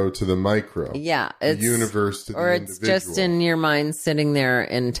macro to the micro. Yeah. The universe to the or individual. it's just in your mind sitting there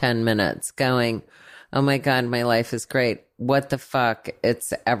in 10 minutes going, oh my God, my life is great. What the fuck?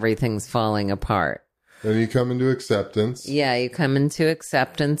 Everything's falling apart. Then you come into acceptance. Yeah, you come into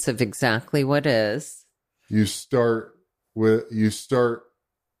acceptance of exactly what is. You start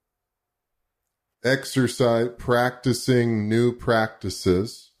practicing new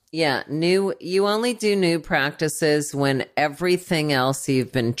practices. Yeah, you only do new practices when everything else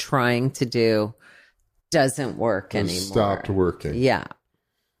you've been trying to do doesn't work anymore. Stopped working. Yeah.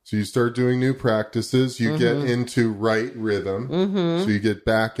 So you start doing new practices. You get into right rhythm. So you get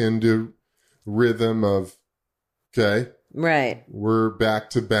back into rhythm of, okay, right, we're back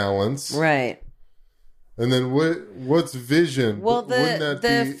to balance. Right. And then what's vision? Well,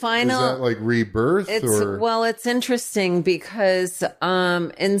 the final, is that like rebirth? Well, it's interesting because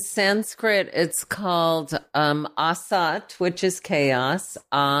in Sanskrit it's called asat, which is chaos.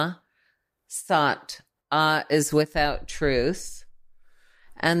 Sat. Is without truth.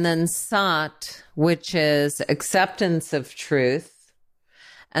 And then sat, which is acceptance of truth.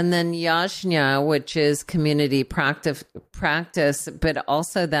 And then yajna, which is community practice, but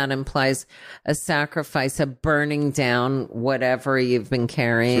also that implies a sacrifice, a burning down whatever you've been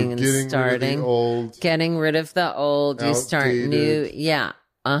carrying and starting. Getting rid of the old. You start new. Yeah.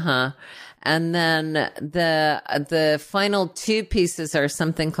 And then the final two pieces are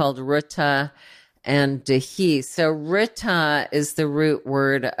something called ruta and dahi. So rita is the root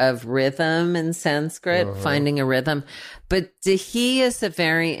word of rhythm in Sanskrit, finding a rhythm. But dahi is a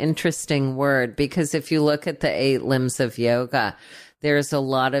very interesting word because if you look at the 8 limbs of yoga, there's a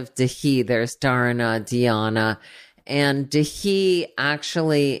lot of dahi. There's dharana, dhyana, and dahi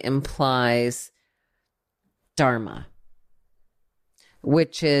actually implies dharma,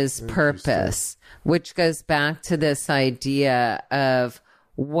 which is purpose, which goes back to this idea of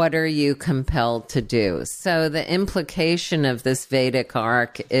what are you compelled to do? So the implication of this Vedic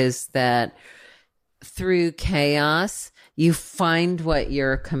arc is that through chaos, you find what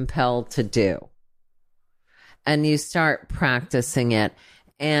you're compelled to do and you start practicing it.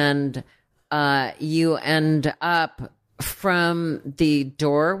 And you end up from the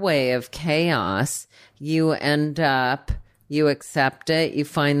doorway of chaos, you accept it, you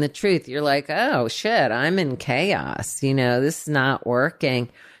find the truth. You're like, oh shit, I'm in chaos. This is not working.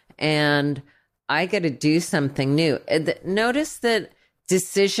 And I got to do something new. Notice that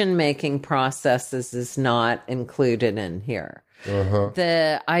decision-making processes is not included in here.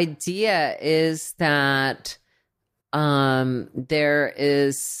 The idea is that there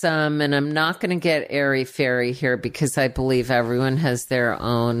is some, and I'm not going to get airy-fairy here because I believe everyone has their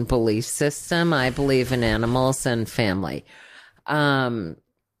own belief system. I believe in animals and family.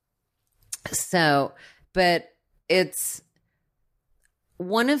 But it's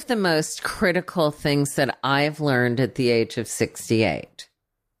one of the most critical things that I've learned at the age of 68,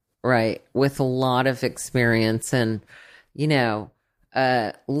 right? With a lot of experience and,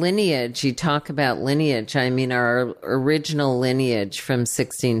 lineage, you talk about lineage. I mean, our original lineage from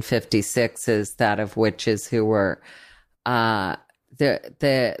 1656 is that of witches who were,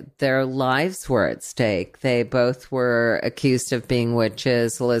 their lives were at stake. They both were accused of being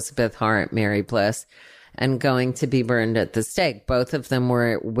witches, Elizabeth Hart, Mary Bliss, and going to be burned at the stake. Both of them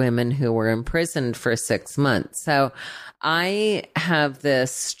were women who were imprisoned for 6 months. So I have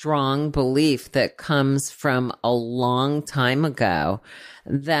this strong belief that comes from a long time ago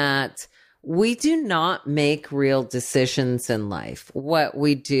that we do not make real decisions in life. What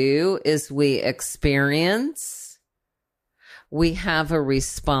we do is we experience, we have a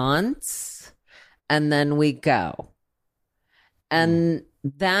response, and then we go. And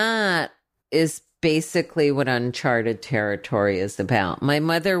that is basically what Uncharted Territory is about. My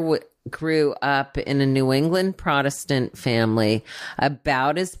mother grew up in a New England Protestant family,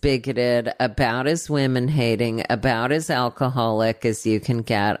 about as bigoted, about as women hating, about as alcoholic as you can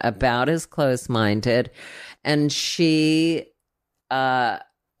get, about as close-minded. And she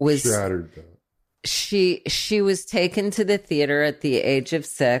was shattered that. She was taken to the theater at the age of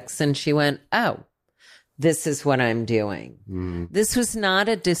 6 and she went, oh, this is what I'm doing. This was not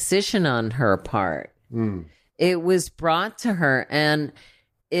a decision on her part. It was brought to her and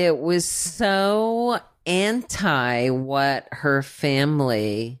it was so anti what her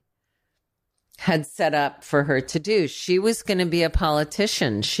family had set up for her to do. She was going to be a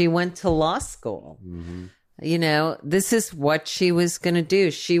politician. She went to law school. You know, this is what she was going to do.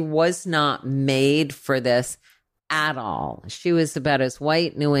 She was not made for this at all. She was about as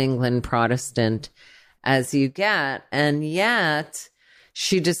white New England Protestant as you get. And yet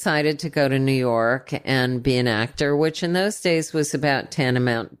she decided to go to New York and be an actor, which in those days was about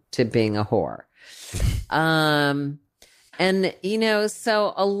tantamount to being a whore. And, you know,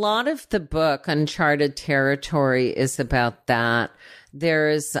 so a lot of the book, Uncharted Territory, is about that.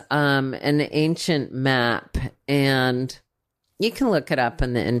 There's an ancient map, and you can look it up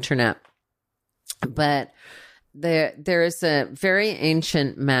on the internet. But there's a very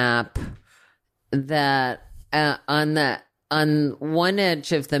ancient map that on one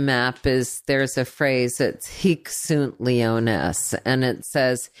edge of the map there's a phrase, it's Hic sunt leones, and it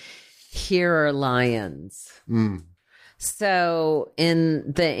says, here are lions. So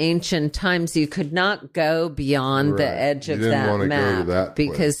in the ancient times, you could not go beyond the edge of that map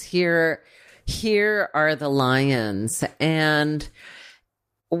because here are the lions. And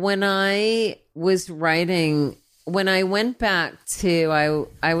when I was writing, when I went back to,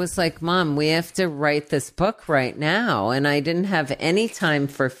 I was like, Mom, we have to write this book right now. And I didn't have any time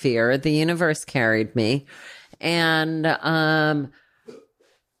for fear. The universe carried me. And,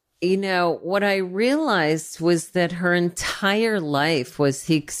 you know, what I realized was that her entire life was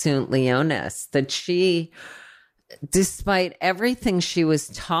Hic sunt leones, that she, despite everything she was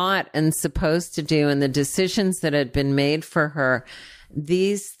taught and supposed to do and the decisions that had been made for her,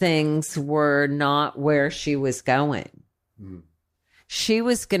 these things were not where she was going. She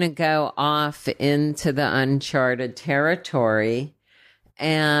was going to go off into the uncharted territory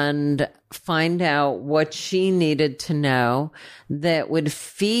and find out what she needed to know that would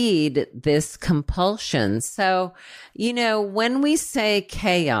feed this compulsion. So, you know, when we say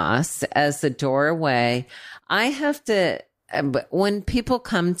chaos as a doorway, I have to, when people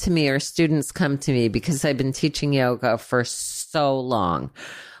come to me or students come to me, because I've been teaching yoga for so long,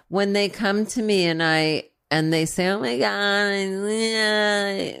 when they come to me and they say, oh my God,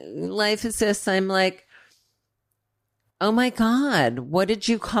 life is this, I'm like, oh my God, what did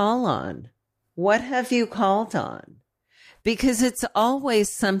you call on? What have you called on? Because it's always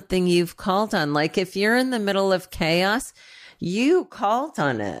something you've called on. Like if you're in the middle of chaos, you called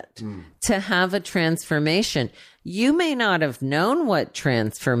on it to have a transformation. You may not have known what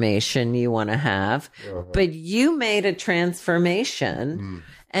transformation you want to have, but you made a transformation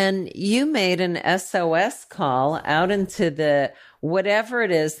and you made an SOS call out into the whatever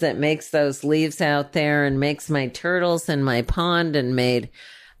it is that makes those leaves out there and makes my turtles in my pond and made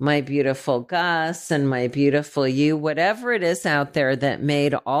my beautiful Gus and my beautiful you, whatever it is out there that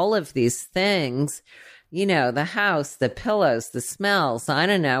made all of these things, you know, the house, the pillows, the smells, I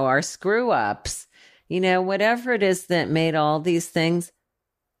don't know, our screw ups, you know, whatever it is that made all these things,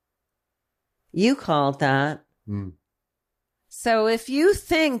 you called that. So if you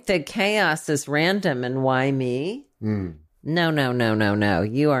think that chaos is random and why me? No.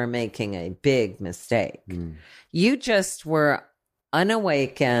 You are making a big mistake. You just were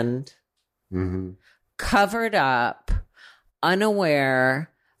unawakened, covered up,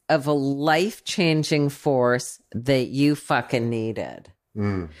 unaware of a life-changing force that you fucking needed.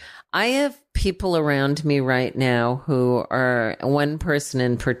 I have people around me right now who are, one person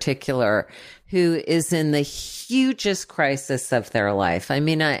in particular who is in the hugest crisis of their life. I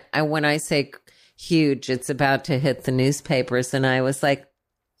mean, I when I say huge, it's about to hit the newspapers. And I was like,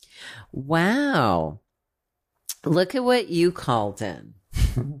 wow, look at what you called in.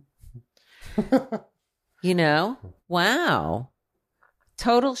 You know, wow.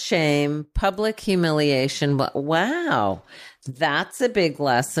 Total shame, public humiliation. Wow. That's a big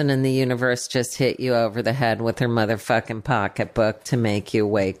lesson. And the universe just hit you over the head with her motherfucking pocketbook to make you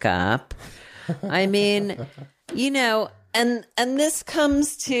wake up. I mean, you know, and this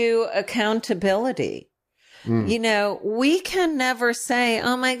comes to accountability. You know, we can never say,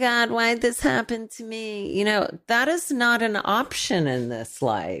 oh my God, why'd this happen to me? You know, that is not an option in this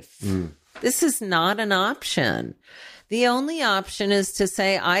life. This is not an option. The only option is to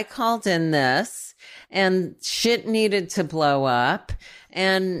say, I called in this and shit needed to blow up.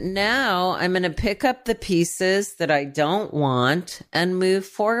 And now I'm going to pick up the pieces that I don't want and move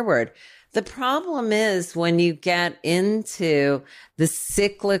forward. The problem is when you get into the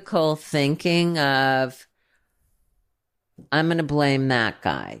cyclical thinking of, I'm going to blame that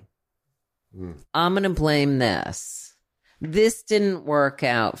guy. I'm going to blame this. This didn't work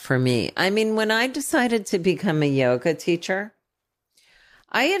out for me. I mean, when I decided to become a yoga teacher,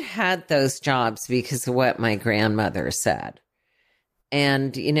 I had those jobs because of what my grandmother said.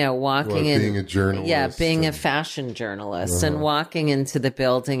 And, walking Well, in. being a journalist. Yeah, being a fashion journalist and walking into the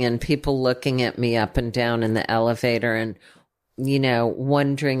building and people looking at me up and down in the elevator and,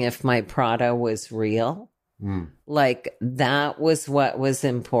 wondering if my Prada was real. Like that was what was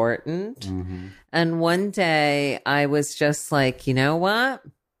important. And one day I was just like, you know what?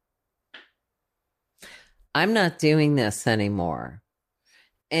 I'm not doing this anymore.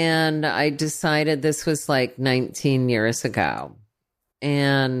 And I decided this was like 19 years ago.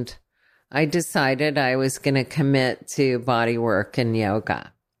 And I decided I was going to commit to body work and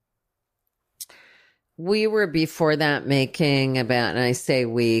yoga. We were before that making about, and I say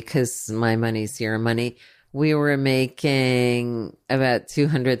we because my money's your money. We were making about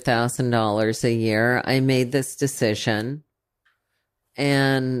 $200,000 a year. I made this decision.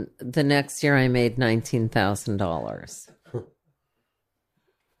 And the next year I made $19,000.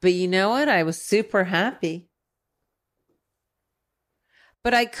 But you know what? I was super happy.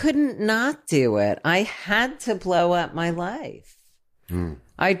 But I couldn't not do it. I had to blow up my life.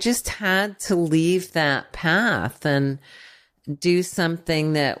 I just had to leave that path and do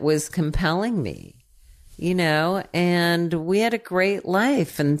something that was compelling me, and we had a great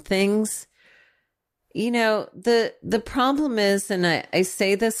life and things, the problem is, and I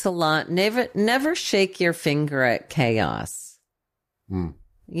say this a lot, never shake your finger at chaos.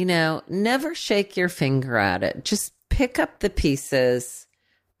 Never shake your finger at it. Just pick up the pieces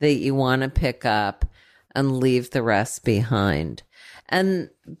that you want to pick up and leave the rest behind. And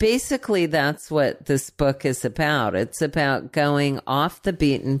basically that's what this book is about. It's about going off the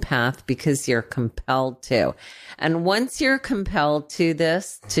beaten path because you're compelled to. And once you're compelled to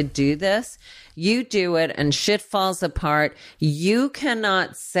do this, you do it and shit falls apart. You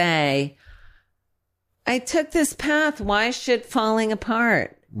cannot say, I took this path. Why is shit falling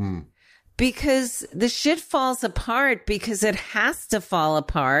apart? Because the shit falls apart because it has to fall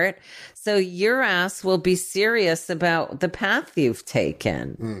apart. So your ass will be serious about the path you've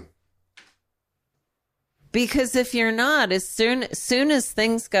taken. Because if you're not, as soon as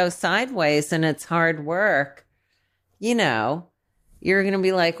things go sideways and it's hard work, you're going to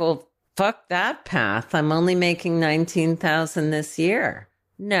be like, well, fuck that path. I'm only making 19,000 this year.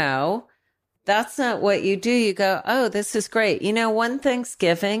 No, that's not what you do. You go, oh, this is great. One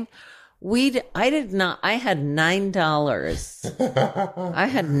Thanksgiving, I had $9. I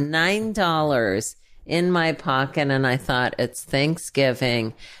had $9 in my pocket and I thought, it's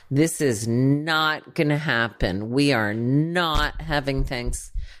Thanksgiving. This is not going to happen. We are not having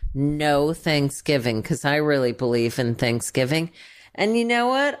no Thanksgiving because I really believe in Thanksgiving. And you know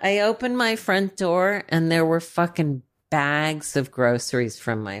what? I opened my front door and there were fucking bags of groceries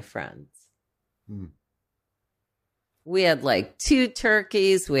from my friends. We had like 2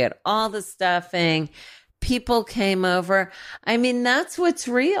 turkeys. We had all the stuffing. People came over. I mean, that's what's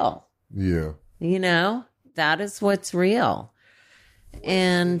real. Yeah. That is what's real.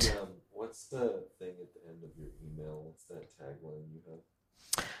 What's the thing at the end of your email? What's that tagline you have?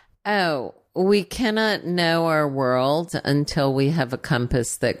 Oh, we cannot know our world until we have a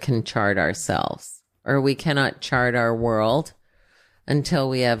compass that can chart ourselves. Or we cannot chart our world until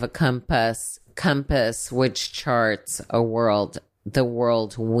we have a compass which charts the world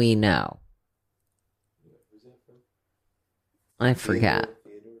we know. Who's that from? I forget.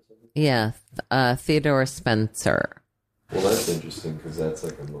 Yeah, Theodore Spencer. Well, that's interesting because that's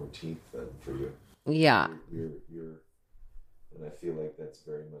like a motif then for you. Yeah. You're and I feel like that's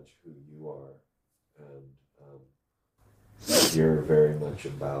very much who you are, and you're very much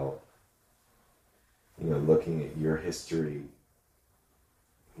about looking at your history.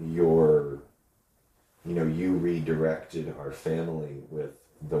 You redirected our family with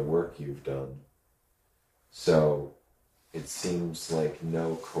the work you've done. So it seems like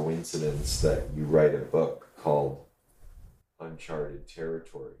no coincidence that you write a book called Uncharted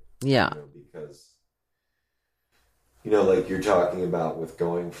Territory. Yeah. Because, like you're talking about with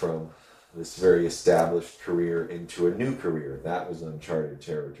going from this very established career into a new career, that was uncharted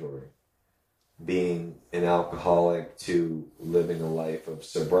territory. Being an alcoholic to living a life of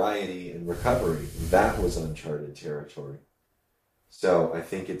sobriety and recovery, that was uncharted territory. So I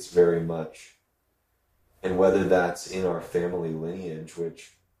think it's very much, and whether that's in our family lineage,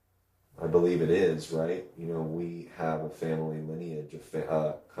 which I believe it is, right? We have a family lineage, a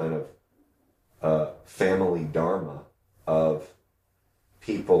family dharma of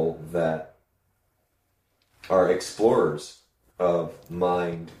people that are explorers of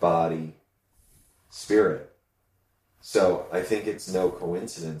mind, body, spirit. So I think it's no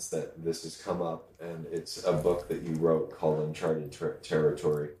coincidence that this has come up, and it's a book that you wrote called Uncharted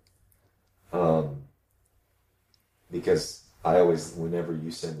Territory. Because I always, whenever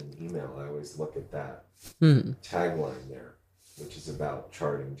you send an email, I always look at that tagline there, which is about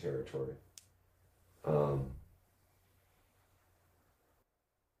charting territory. And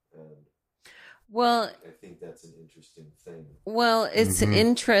Well, I think that's an interesting thing. well, it's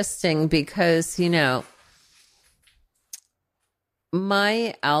interesting because, you know,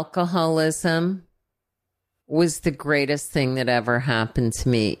 my alcoholism was the greatest thing that ever happened to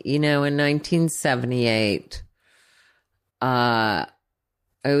me. You know, in 1978, I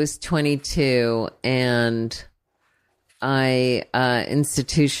was 22 and I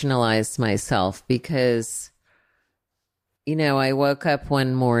institutionalized myself because, you know, I woke up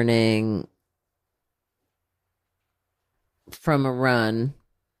one morning from a run,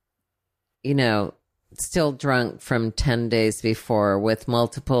 you know, still drunk from 10 days before with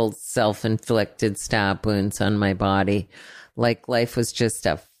multiple self-inflicted stab wounds on my body. Like life was just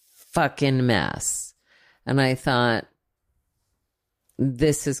a fucking mess. And I thought,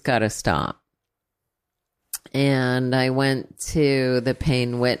 this has got to stop. And I went to the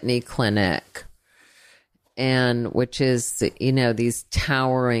Payne Whitney Clinic, and which is, you know, these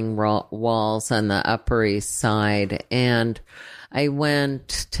towering walls on the Upper East Side. And I went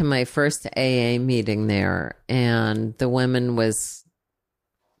to my first AA meeting there, and the woman was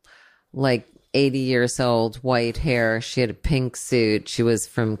like 80 years old, white hair. She had a pink suit. She was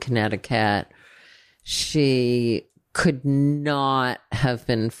from Connecticut. She could not have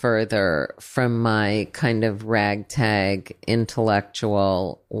been further from my kind of ragtag,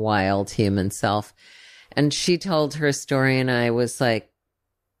 intellectual, wild human self. And she told her story, and I was like,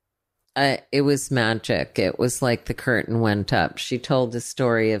 it was magic. It was like the curtain went up. She told a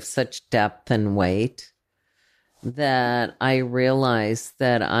story of such depth and weight that I realized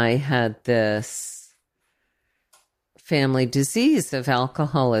that I had this family disease of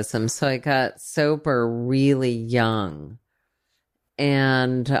alcoholism. So I got sober really young.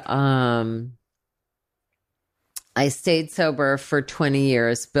 And I stayed sober for 20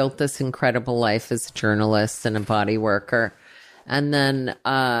 years, built this incredible life as a journalist and a body worker. And then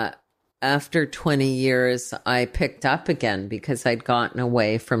after 20 years, I picked up again because I'd gotten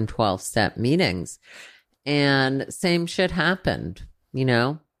away from 12-step meetings. And same shit happened, you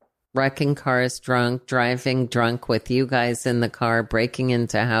know, wrecking cars drunk, driving drunk with you guys in the car, breaking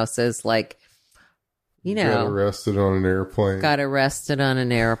into houses, like, you know. Got arrested on an airplane. Got arrested on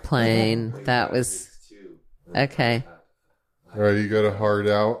an airplane. That was, okay. All right, you got a heart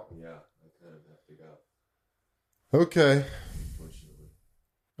out? Yeah, I kind of have to go. Okay. Unfortunately.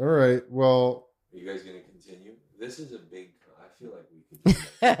 All right, well, Are you guys going to continue? This is a big, I feel like we could do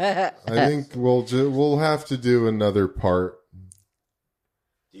that. I think we'll have to do another part.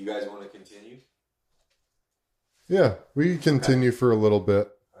 Do you guys want to continue? Yeah, we can continue for a little bit.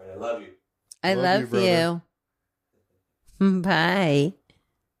 All right, I love you. I love brother. you. Bye.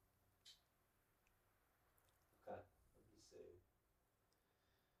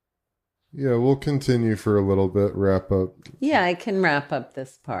 Yeah, we'll continue for a little bit, wrap up. Yeah, I can wrap up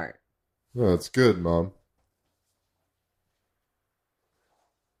this part. Oh, that's good, Mom.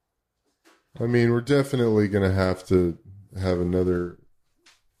 I mean, we're definitely going to have another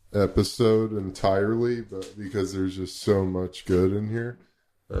episode entirely, but because there's just so much good in here.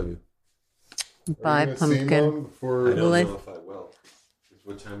 Love you. Bye, pumpkin. Before I don't know if I will.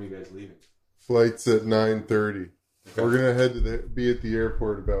 What time are you guys leaving? Flight's at 9:30. Okay. We're gonna head to be at the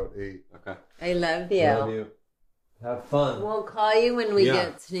airport about 8. Okay. I love you. Love you. Have fun. We'll call you when we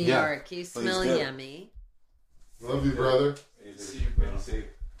get to New Yeah. York. You smell do. yummy. Love you, brother. See you, bro. See you.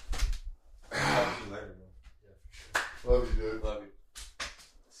 Love you later, man. Love you, dude. Love you.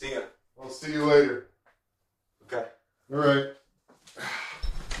 See ya. I'll see you later. Okay. All right.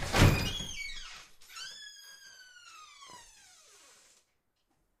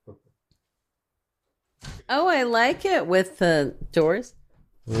 Oh, I like it with the doors,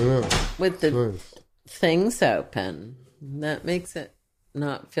 Yeah, with the nice. things open. That makes it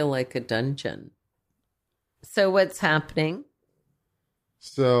not feel like a dungeon. So what's happening?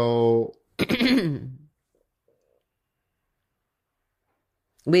 So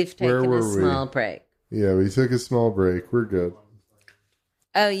We've Where taken were a we? small break. yeah, we took a small break. We're good.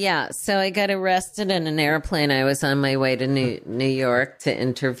 Oh, yeah. So I got arrested in an airplane. I was on my way to New York to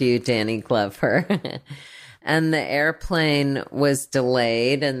interview Danny Glover. And the airplane was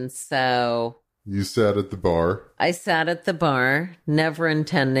delayed. And so You sat at the bar. I sat at the bar, never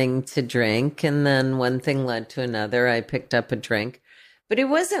intending to drink. And then one thing led to another. I picked up a drink. But it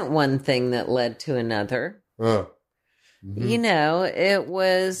wasn't one thing that led to another. Oh, You know, it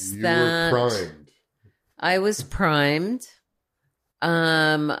was you that were primed. I was primed.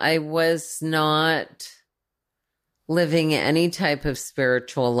 I was not living any type of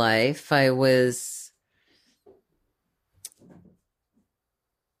spiritual life. I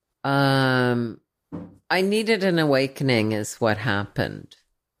needed an awakening is what happened.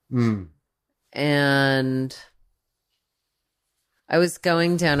 And I was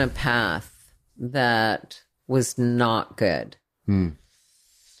going down a path that was not good and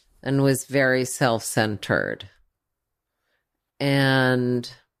was very self-centered.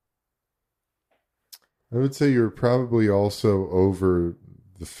 And I would say you're probably also over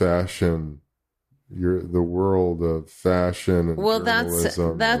the fashion, the world of fashion and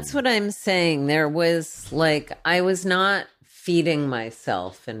journalism. That's what I'm saying. There was I was not feeding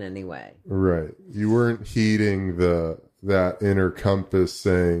myself in any way. Right. You weren't heeding that inner compass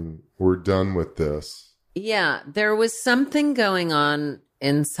saying, we're done with this. Yeah, there was something going on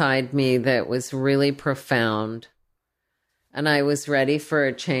inside me that was really profound. And I was ready for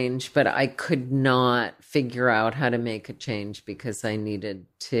a change, but I could not figure out how to make a change because I needed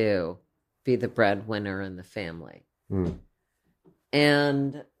to be the breadwinner in the family.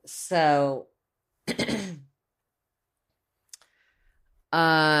 And so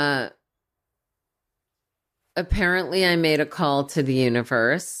apparently I made a call to the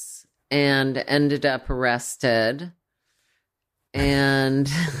universe and ended up arrested. And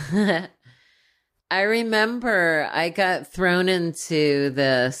I remember I got thrown into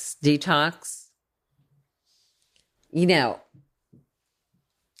this detox. You know,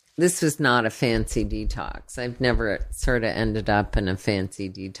 this was not a fancy detox. I've never sort of ended up in a fancy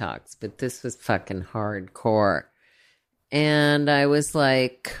detox, but this was fucking hardcore. And I was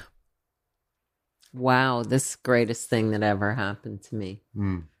like, wow, this is the greatest thing that ever happened to me.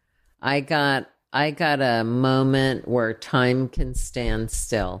 I got a moment where time can stand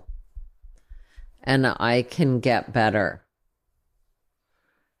still and I can get better.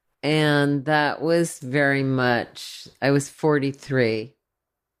 And that was very much, I was 43.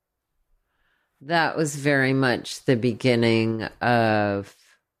 That was very much the beginning of,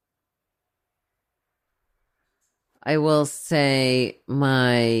 I will say,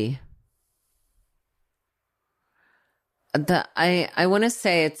 I want to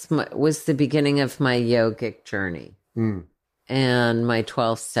say was the beginning of my yogic journey and my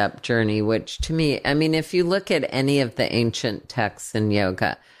 12-step journey, which to me, I mean, if you look at any of the ancient texts in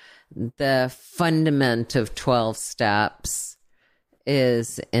yoga, the fundament of 12 steps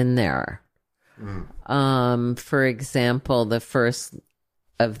is in there. For example, the first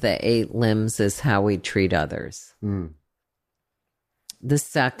of the 8 limbs is how we treat others. The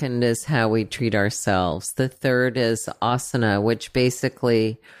second is how we treat ourselves. The third is asana, which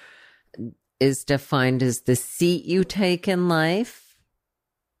basically is defined as the seat you take in life.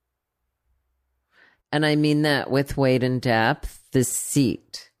 And I mean that with weight and depth, the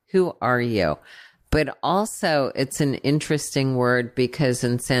seat. Who are you? But also it's an interesting word because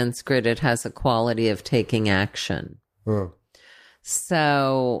in Sanskrit it has a quality of taking action.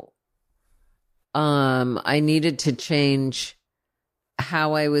 So I needed to change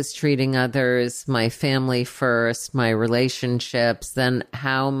how I was treating others, my family first, my relationships, then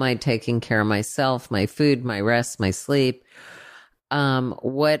how am I taking care of myself, my food, my rest, my sleep,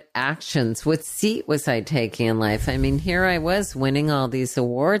 what actions, what seat was I taking in life? I mean, here I was winning all these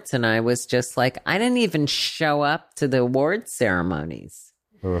awards and I was just like, I didn't even show up to the award ceremonies,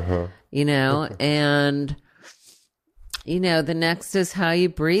 you know, and, you know, the next is how you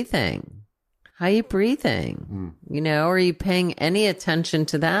breathing. How you breathing? You know, are you paying any attention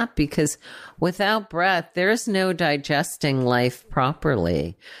to that? Because without breath, there's no digesting life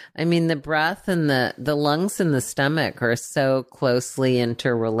properly. I mean, the breath and the lungs and the stomach are so closely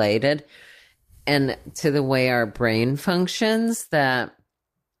interrelated and to the way our brain functions that,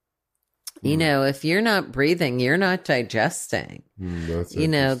 you know, if you're not breathing, you're not digesting. You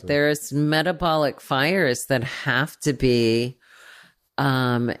know, there's metabolic fires that have to be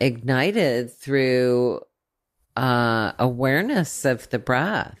ignited through awareness of the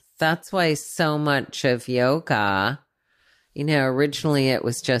breath. That's why so much of yoga, you know, originally it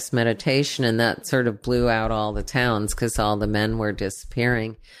was just meditation and that sort of blew out all the towns because all the men were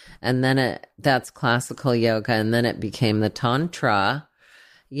disappearing. And then that's classical yoga. And then it became the Tantra,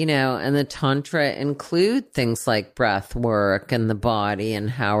 you know, and the Tantra include things like breath work and the body and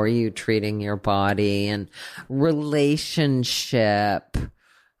how are you treating your body and relationship.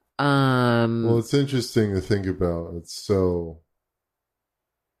 Well, it's interesting to think about. It's so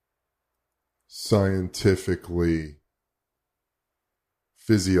scientifically,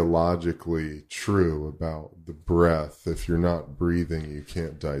 physiologically true about the breath. If you're not breathing, you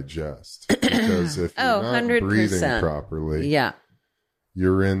can't digest. Because if you're not 100%. breathing properly,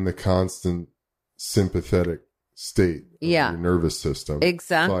 you're in the constant sympathetic state of Yeah. your nervous system.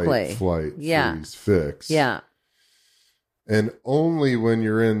 Exactly. Fight, flight, Yeah. freeze, fix. Yeah. And only when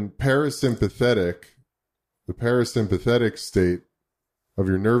you're in the parasympathetic state of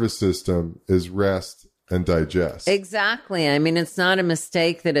your nervous system is rest and digest. Exactly. I mean, it's not a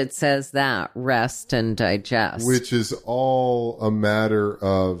mistake that it says that, rest and digest. Which is all a matter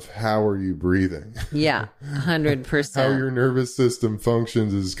of how are you breathing? Yeah, 100%. How your nervous system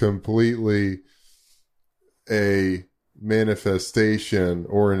functions is completely a manifestation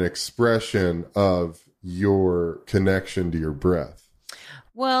or an expression of your connection to your breath.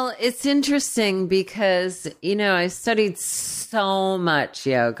 Well, it's interesting because, I studied so much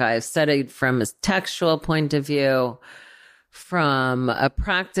yoga. I've studied from a textual point of view, from a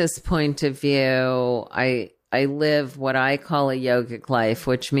practice point of view. I live what I call a yogic life,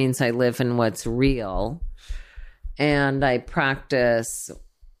 which means I live in what's real. And I practice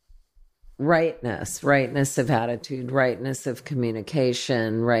rightness of attitude, rightness of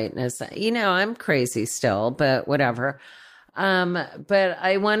communication, rightness. I'm crazy still, but whatever. But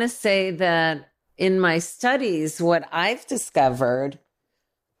I want to say that in my studies, what I've discovered,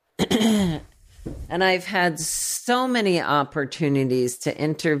 and I've had so many opportunities to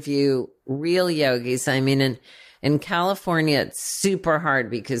interview real yogis. I mean, in California, it's super hard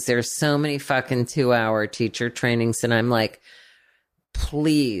because there's so many fucking 2-hour teacher trainings. And I'm like,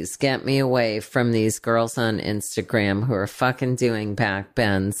 please get me away from these girls on Instagram who are fucking doing back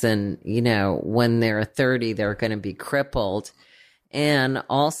bends. And, when they're 30, they're going to be crippled. And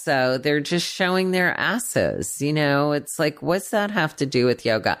also they're just showing their asses. It's like, what's that have to do with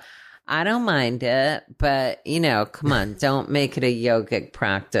yoga? I don't mind it, but come on, don't make it a yogic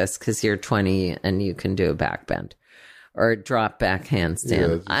practice because you're 20 and you can do a back bend or a drop back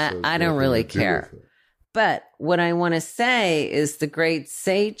handstand. I don't really care. But what I want to say is the great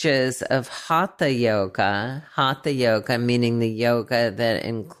sages of Hatha yoga meaning the yoga that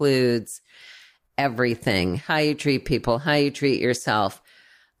includes everything, how you treat people, how you treat yourself,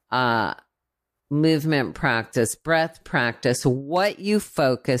 movement practice, breath practice, what you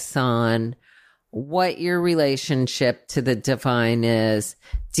focus on, what your relationship to the divine is,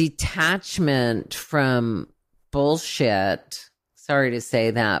 detachment from bullshit. Sorry to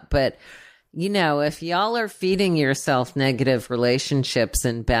say that, but if y'all are feeding yourself negative relationships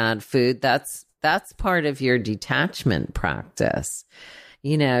and bad food, that's part of your detachment practice.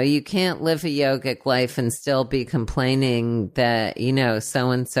 You can't live a yogic life and still be complaining that,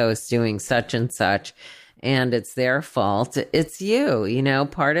 so-and-so is doing such and such and it's their fault. It's you,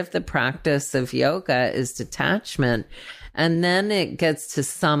 part of the practice of yoga is detachment. And then it gets to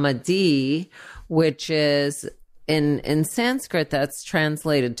samadhi, which is in Sanskrit, that's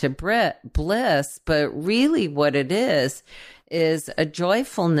translated to bliss, but really what it is a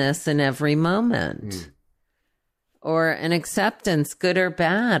joyfulness in every moment or an acceptance, good or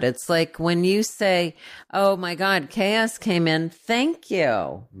bad. It's like when you say, oh my God, chaos came in. Thank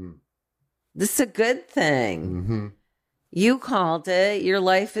you. This is a good thing. Mm-hmm. You called it. Your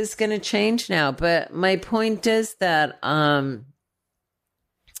life is going to change now. But my point is that,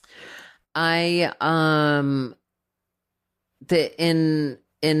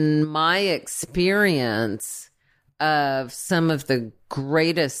 in my experience of some of the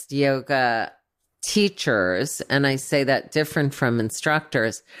greatest yoga teachers, and I say that different from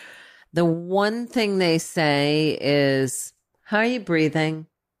instructors, the one thing they say is, how are you breathing?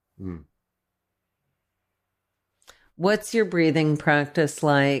 What's your breathing practice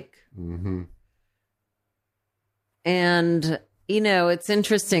like? Mm-hmm. And it's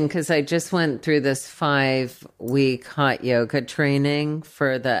interesting because I just went through this 5-week hot yoga training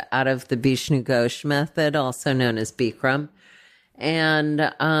for the out of the Vishnu Ghosh method, also known as Bikram. And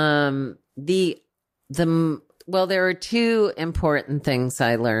there are 2 important things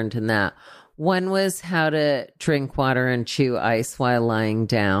I learned in that. One was how to drink water and chew ice while lying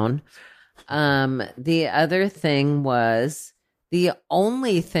down. The other thing was the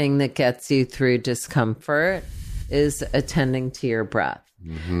only thing that gets you through discomfort is attending to your breath.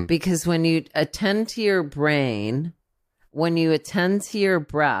 Mm-hmm. Because when you attend to your brain, when you attend to your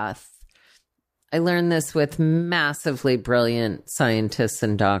breath, I learned this with massively brilliant scientists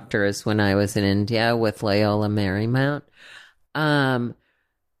and doctors when I was in India with Loyola Marymount.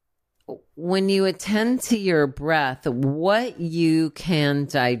 When you attend to your breath, what you can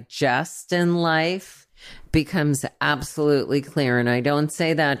digest in life becomes absolutely clear. And I don't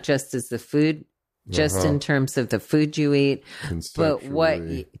say that just as the food, just in terms of the food you eat, but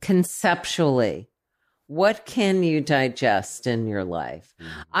conceptually, what can you digest in your life?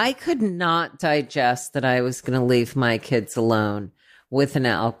 I could not digest that I was going to leave my kids alone with an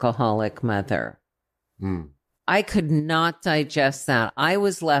alcoholic mother. I could not digest that. I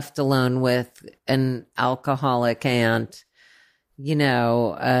was left alone with an alcoholic aunt, you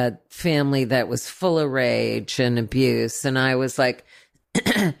know, a family that was full of rage and abuse. And I was like,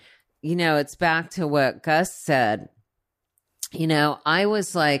 you know, it's back to what Gus said. You know, I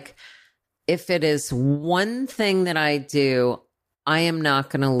was like, if it is one thing that I do, I am not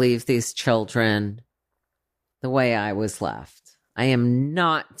going to leave these children the way I was left. I am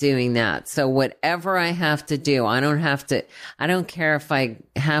not doing that. So whatever I have to do, I don't care if I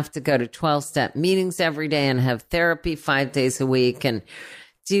have to go to 12-step meetings every day and have therapy 5 days a week and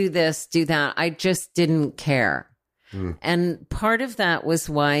do this, do that. I just didn't care. And part of that was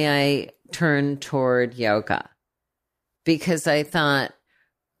why I turned toward yoga, because I thought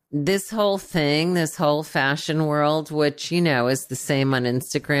this whole thing, this whole fashion world, which, you know, is the same on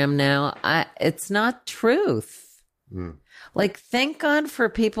Instagram now, it's not truth. Like, thank God for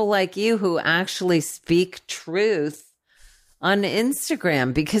people like you who actually speak truth on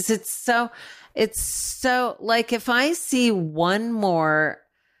Instagram, because it's so like, if I see one more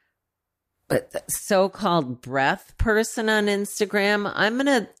so-called breath person on Instagram, I'm going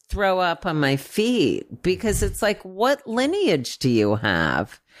to throw up on my feet, because it's like, what lineage do you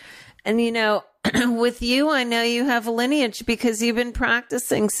have? And, you know, with you, I know you have a lineage because you've been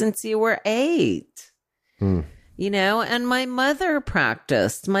practicing since you were 8. You know, and my mother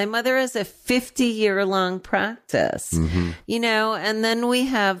practiced. My mother has a 50-year-long practice, you know, and then we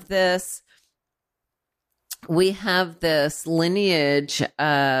have this lineage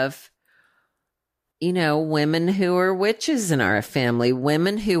of, you know, women who are witches in our family,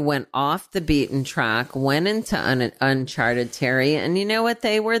 women who went off the beaten track, went into uncharted territory. And you know what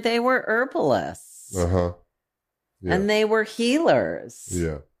they were? They were herbalists. Yeah. And they were healers.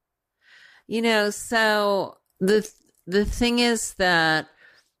 Yeah. You know, so the thing is that,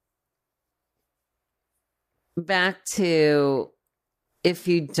 back to, if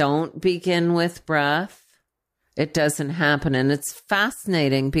you don't begin with breath, it doesn't happen. And it's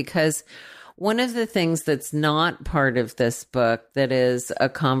fascinating because one of the things that's not part of this book, that is a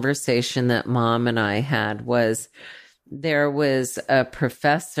conversation that Mom and I had, was there was a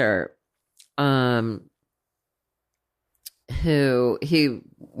professor who he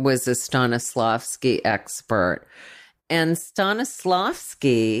was a Stanislavski expert. And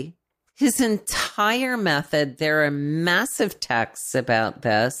Stanislavski, his entire method, there are massive texts about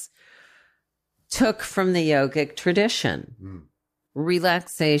this, took from the yogic tradition.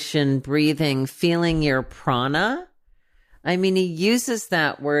 Relaxation, breathing, feeling your prana. I mean, he uses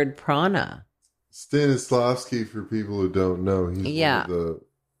that word prana. Stanislavski, for people who don't know, he's one of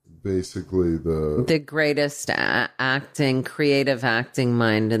the greatest creative acting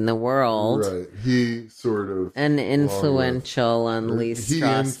mind in the world. Right. He sort of... And influential on Lee Strasberg.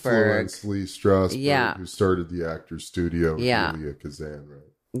 He influenced Lee Strasberg, who started the Actors Studio with Elia Kazan, right?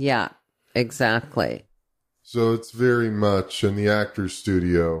 Yeah, exactly. So it's very much in the Actors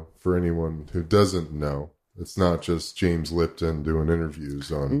Studio, for anyone who doesn't know. It's not just James Lipton doing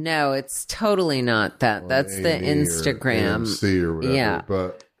interviews on... No, it's totally not that. That's the Instagram. Or AMC or whatever. Yeah.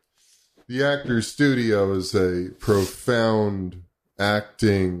 But the Actors Studio is a profound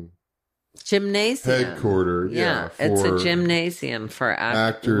acting... gymnasium. Headquarter. Yeah, it's a gymnasium for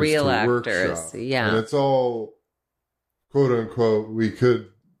actors, real actors. Workshop. Yeah. And it's all, quote unquote, we could...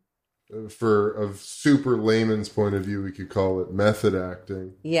 For a super layman's point of view, we could call it method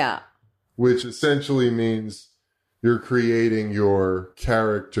acting. Yeah. Which essentially means you're creating your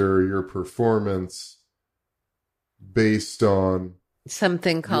character, your performance based on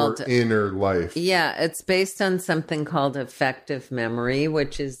something called your inner life. Yeah, it's based on something called effective memory,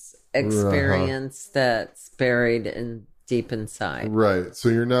 which is experience that's buried in deep inside. Right. So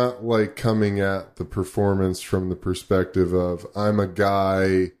you're not like coming at the performance from the perspective of, I'm a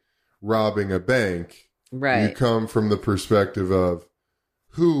guy robbing a bank. Right. You come from the perspective of,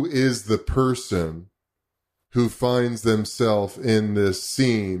 who is the person who finds themselves in this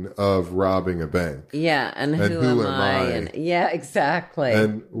scene of robbing a bank? Yeah, and who am I? And, yeah, exactly.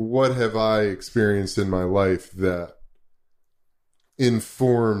 And what have I experienced in my life that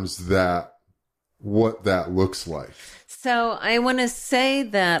informs that, what that looks like? So I want to say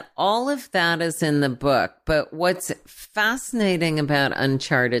that all of that is in the book, but what's fascinating about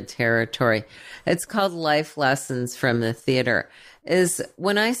Uncharted Territory, it's called Life Lessons from the Theater, is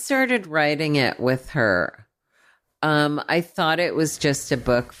when I started writing it with her, I thought it was just a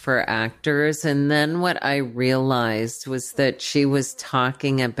book for actors. And then what I realized was that she was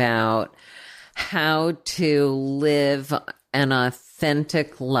talking about how to live an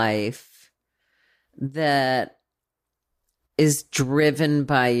authentic life that is driven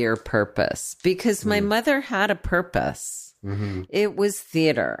by your purpose. Because my mother had a purpose. Mm-hmm. It was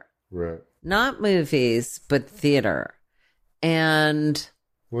theater. Right. Not movies, but theater. And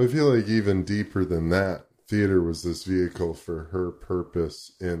Well, I feel like even deeper than that, theater was this vehicle for her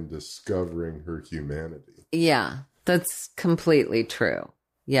purpose in discovering her humanity. yeah, that's completely true.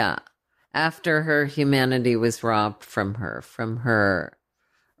 Yeah. After her humanity was robbed from her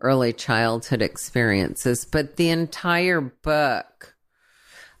early childhood experiences. But the entire book,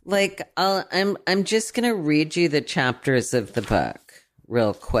 like, I'm just going to read you the chapters of the book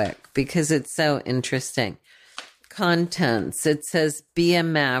real quick because it's so interesting. Contents. It says, be a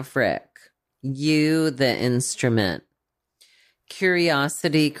maverick. You, the instrument.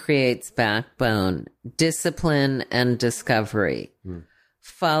 Curiosity creates backbone, discipline, and discovery.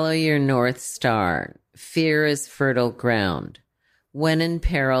 Follow your North Star. Fear is fertile ground. When in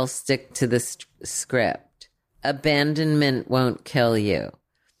peril, stick to the script. Abandonment won't kill you.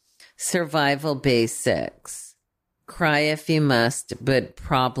 Survival basics. Cry if you must, but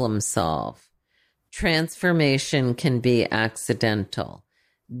problem solve. Transformation can be accidental.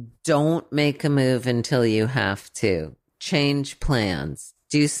 Don't make a move until you have to. Change plans.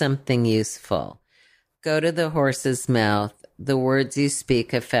 Do something useful. Go to the horse's mouth. The words you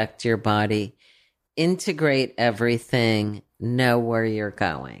speak affect your body. Integrate everything. Know where you're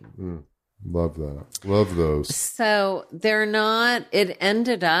going. Love that. Love those. So they're not, it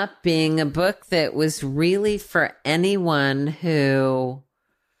ended up being a book that was really for anyone who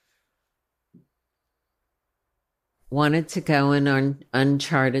wanted to go in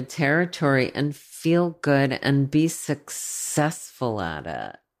uncharted territory and feel good and be successful at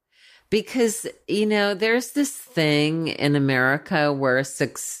it. Because, you know, there's this thing in America where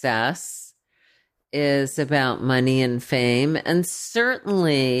success is about money and fame. And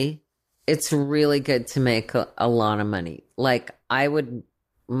certainly it's really good to make a lot of money. Like, I would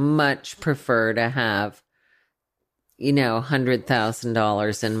much prefer to have, you know,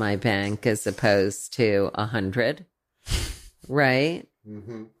 $100,000 in my bank as opposed to 100, right?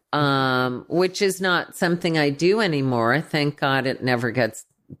 Mm-hmm. Which is not something I do anymore. Thank God it never gets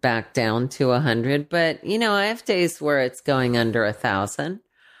back down to 100. But, you know, I have days where it's going under 1,000.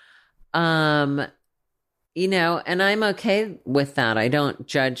 You know, and I'm okay with that. I don't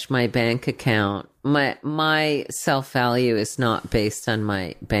judge my bank account. My self-value is not based on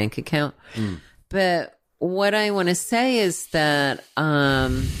my bank account. But what I want to say is that,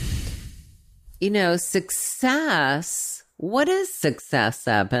 you know, success, what is success,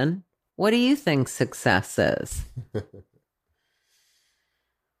 Eben? What do you think success is?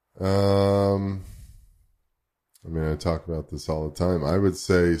 I mean, I talk about this all the time. I would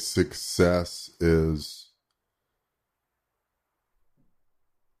say success is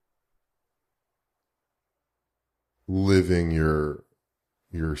living your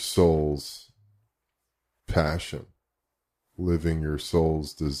soul's passion, living your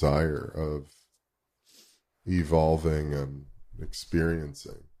soul's desire of evolving and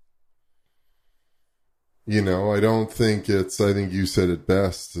experiencing. You know, I don't think I think you said it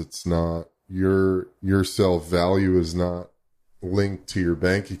best. It's not your self-value is not linked to your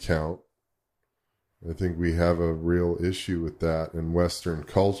bank account. I think we have a real issue with that in Western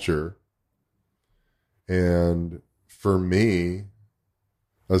culture. And for me,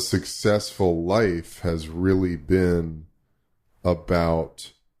 a successful life has really been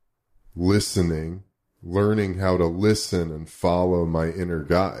about listening, learning how to listen and follow my inner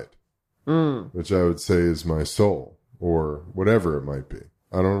guide, which I would say is my soul or whatever it might be.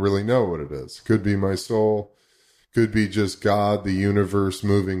 I don't really know what it is. Could be my soul, could be just God, the universe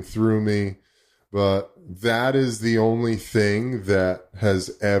moving through me. But that is the only thing that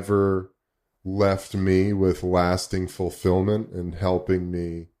has ever left me with lasting fulfillment and helping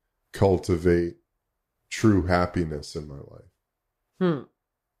me cultivate true happiness in my life.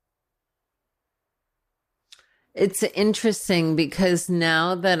 It's interesting because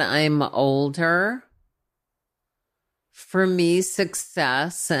now that I'm older, for me,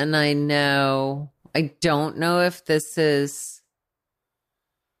 success, and I don't know if this is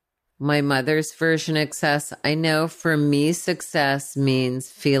my mother's version of success. I know for me, success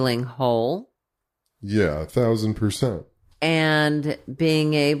means feeling whole. Yeah, 1,000%. And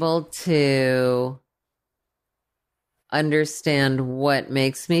being able to understand what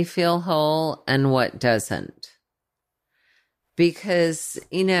makes me feel whole and what doesn't. Because,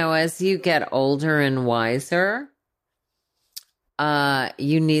 you know, as you get older and wiser,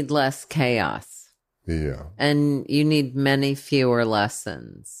 you need less chaos. Yeah. And you need many fewer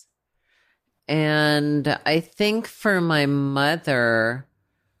lessons. And I think for my mother,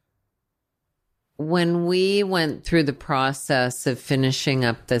 when we went through the process of finishing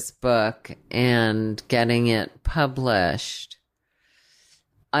up this book and getting it published,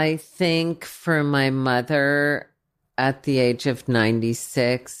 I think for my mother at the age of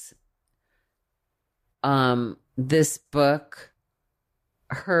 96, this book,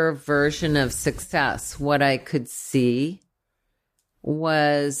 her version of success, what I could see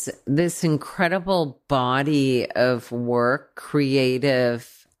was this incredible body of work,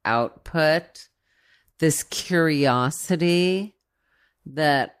 creative output, this curiosity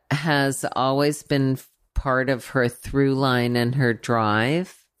that has always been part of her through line and her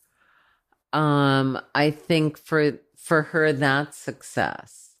drive. I think for her, that's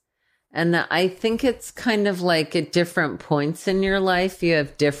success. And I think it's kind of like at different points in your life, you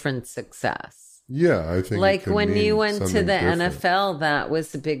have different success. Yeah, I think like when you went to the different. NFL, that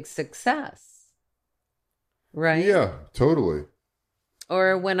was a big success. Right? Yeah, totally.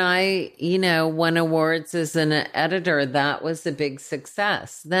 Or when I, won awards as an editor, that was a big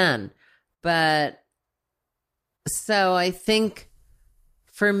success then. But so I think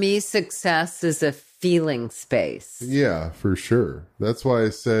for me, success is a feeling space. Yeah, for sure. That's why I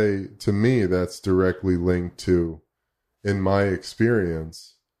say, to me, that's directly linked to, in my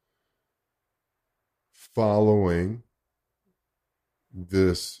experience, following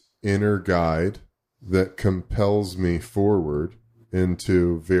this inner guide that compels me forward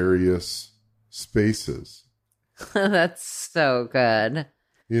into various spaces. That's so good.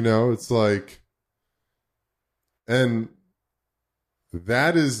 It's like, and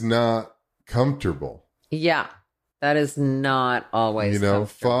that is not comfortable. Yeah, that is not always comfortable.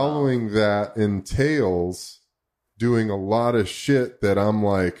 Following that entails doing a lot of shit that I'm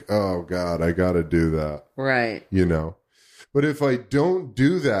like, oh God, I got to do that. Right. But if I don't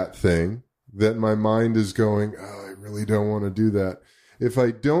do that thing that my mind is going, oh, I really don't want to do that. If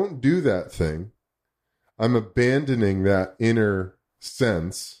I don't do that thing, I'm abandoning that inner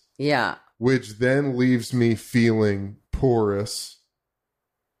sense. Yeah. Which then leaves me feeling porous,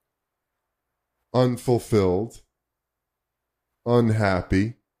 unfulfilled,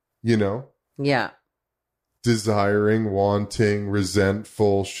 unhappy, Yeah. Desiring, wanting,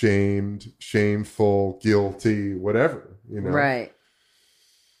 resentful, shamed, shameful, guilty, whatever, Right.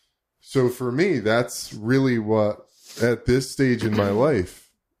 So for me, that's really what, at this stage in my life,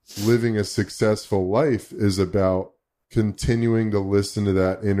 living a successful life is about continuing to listen to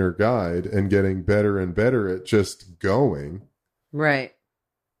that inner guide and getting better and better at just going. Right.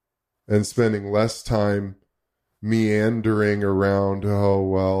 And spending less time meandering around, oh,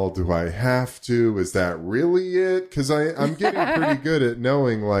 well, do I have to? Is that really it? Because I'm getting pretty good at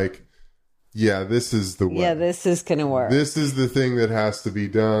knowing, like, yeah, this is the way. Yeah, this is going to work. This is the thing that has to be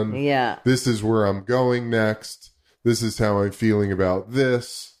done. Yeah. This is where I'm going next. This is how I'm feeling about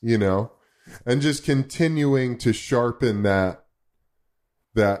this, and just continuing to sharpen that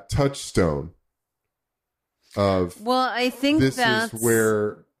touchstone of, well, I think this that's is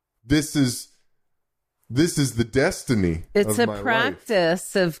where this is the destiny. It's of a my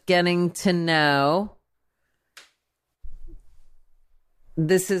practice of getting to know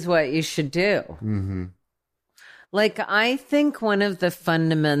this is what you should do. Mm-hmm. Like, I think one of the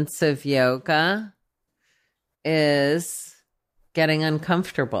fundaments of yoga is getting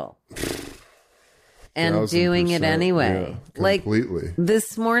uncomfortable and doing it anyway. Yeah, completely. Like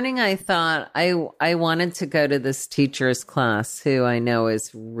this morning, I thought I wanted to go to this teacher's class who I know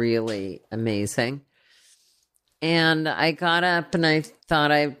is really amazing. And I got up and I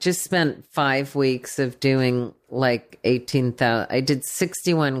thought I just spent 5 weeks of doing like 18,000. I did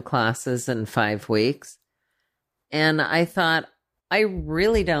 61 classes in 5 weeks. And I thought, I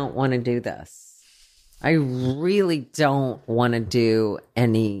really don't want to do this. I really don't want to do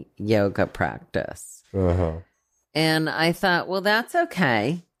any yoga practice. Uh-huh. And I thought, well, that's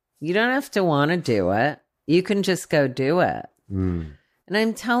okay. You don't have to want to do it. You can just go do it. Mm. And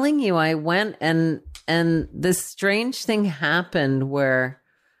I'm telling you, I went and this strange thing happened where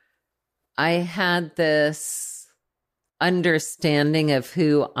I had this understanding of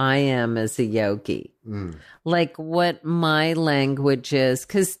who I am as a yogi, like what my language is.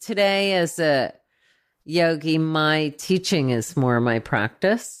 Because today as a yogi, my teaching is more my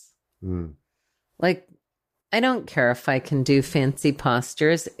practice. Like, I don't care if I can do fancy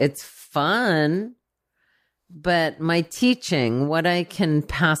postures. It's fun. But my teaching, what I can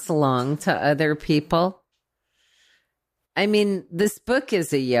pass along to other people. I mean, this book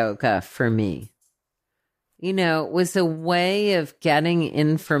is a yoga for me. It was a way of getting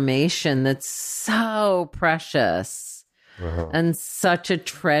information that's so precious and such a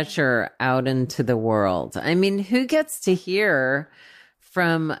treasure out into the world. I mean, who gets to hear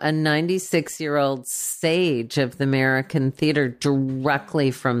from a 96-year-old sage of the American theater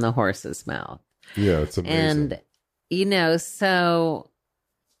directly from the horse's mouth. Yeah, it's amazing. And,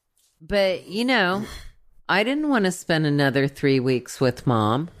 but, I didn't want to spend another 3 weeks with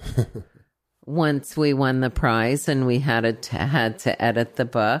Mom once we won the prize and we had to edit the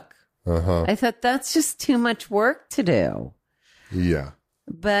book. I thought that's just too much work to do. Yeah.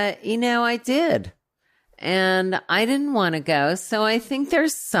 But, I did. And I didn't want to go. So I think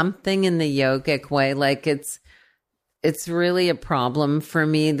there's something in the yogic way. Like it's really a problem for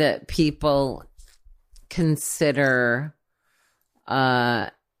me that people consider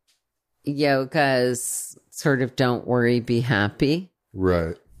yoga as sort of don't worry, be happy.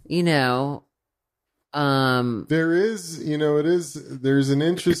 Right. There is, there's an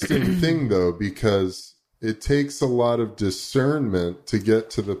interesting thing though, because it takes a lot of discernment to get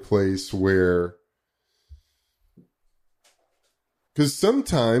to the place where, because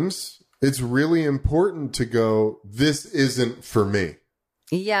sometimes it's really important to go, this isn't for me.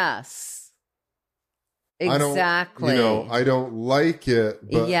 Yes. Exactly. I don't like it,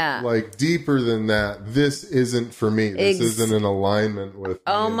 but like deeper than that, this isn't for me. This isn't in alignment with me.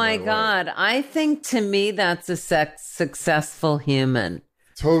 Oh my God. Life. I think to me that's a successful human.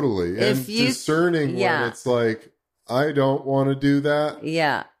 Totally. And discerning when it's like, I don't want to do that.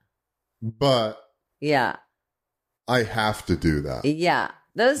 Yeah. But yeah, I have to do that. Yeah.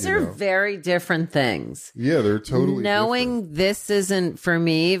 Those are very different things. Yeah, they're totally knowing different. This isn't for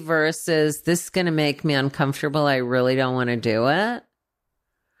me versus this is going to make me uncomfortable. I really don't want to do it.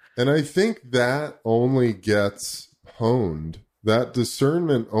 And I think that only gets honed. That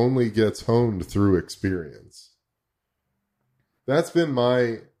discernment only gets honed through experience. That's been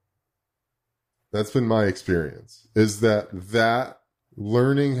my experience, is that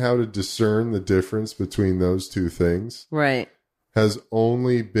learning how to discern the difference between those two things. Right. Has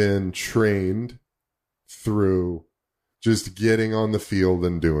only been trained through just getting on the field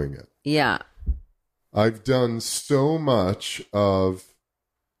and doing it. Yeah. I've done so much of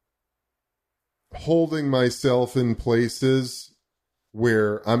holding myself in places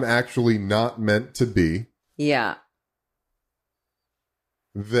where I'm actually not meant to be. Yeah.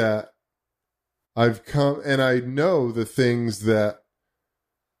 That I've come, and I know the things that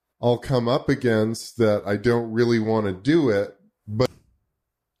I'll come up against that I don't really want to do it. But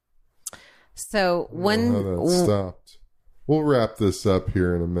so when that stopped, we'll wrap this up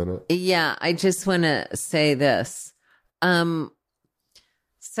here in a minute. Yeah, I just want to say this. So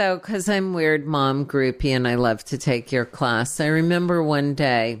because I'm weird mom groupie and I love to take your class, I remember one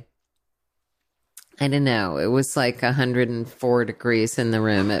day, I don't know, it was like 104 degrees in the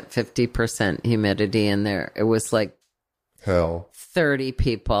room at 50% humidity, and it was like hell, 30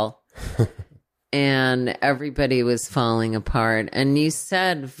 people. And everybody was falling apart. And you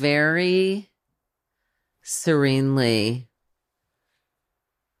said very serenely,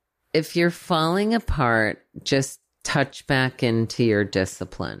 if you're falling apart, just touch back into your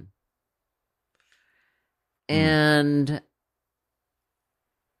discipline. And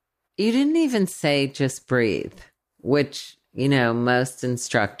you didn't even say just breathe, which, most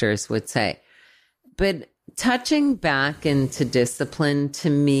instructors would say. But touching back into discipline, to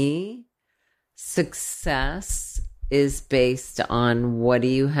me, success is based on what do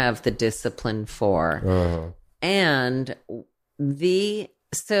you have the discipline for. And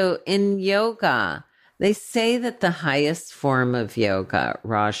so in yoga, they say that the highest form of yoga,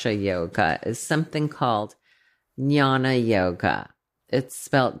 Raja Yoga, is something called Jnana Yoga. It's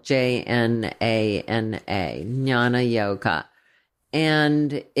spelled Jnana, Jnana Yoga.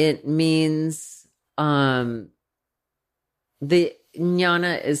 And it means the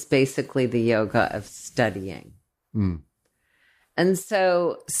Jnana is basically the yoga of studying. And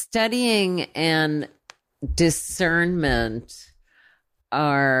so studying and discernment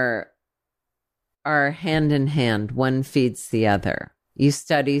are hand in hand. One feeds the other. You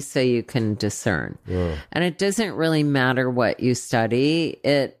study so you can discern. Yeah. And it doesn't really matter what you study,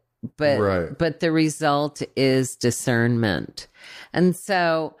 but the result is discernment. And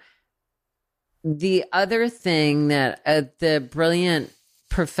so the other thing that the brilliant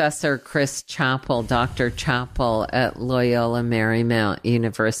Professor Chris Chappell, Dr. Chappell at Loyola Marymount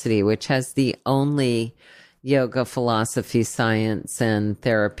University, which has the only yoga philosophy, science, and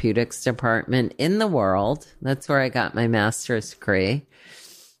therapeutics department in the world. That's where I got my master's degree.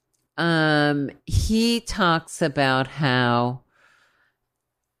 He talks about how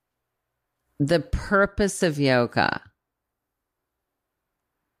the purpose of yoga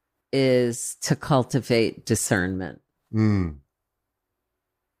is to cultivate discernment. And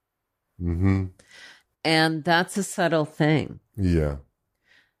that's a subtle thing. Yeah.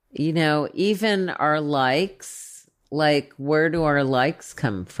 You know, even our likes, like, where do our likes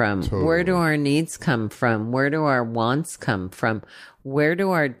come from? Totally. Where do our needs come from? Where do our wants come from? Where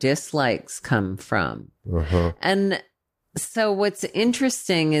do our dislikes come from? Uh-huh. And so what's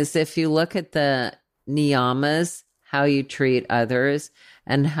interesting is if you look at the niyamas, how you treat others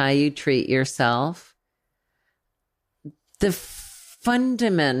and how you treat yourself, the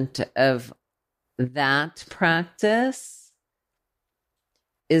fundament of that practice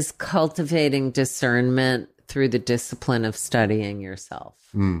is cultivating discernment through the discipline of studying yourself.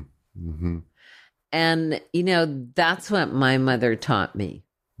 Mm-hmm. And, you know, that's what my mother taught me.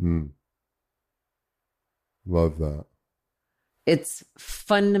 Love that. It's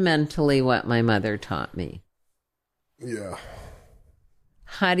fundamentally what my mother taught me. Yeah.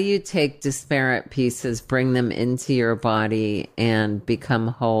 How do you take disparate pieces, bring them into your body, and become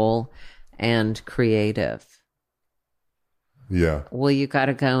whole and creative? Yeah. Well, you got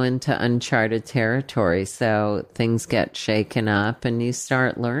to go into uncharted territory, so things get shaken up and you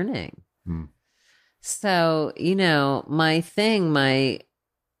start learning. So, you know, my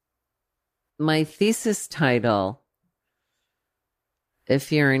thesis title,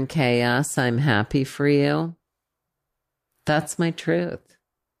 if you're in chaos, I'm happy for you. That's my truth.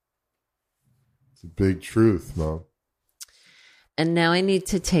 It's a big truth, Mom. And now I need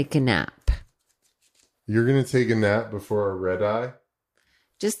to take a nap. You're going to take a nap before a red eye?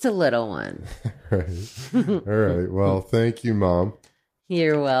 Just a little one. Right. All right. Well, thank you, Mom.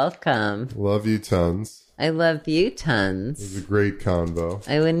 You're welcome. Love you tons. I love you It was tons. a great convo.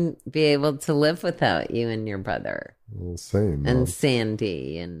 I wouldn't be able to live without you and your brother. Well, same, Mom. And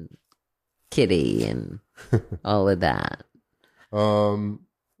Sandy and Kitty and all of that.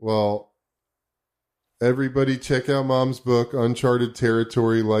 Well, everybody check out Mom's book, Uncharted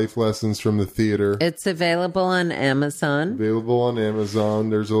Territory, Life Lessons from the Theater. It's available on Amazon. Available on Amazon.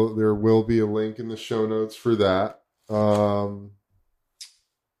 There will be a link in the show notes for that.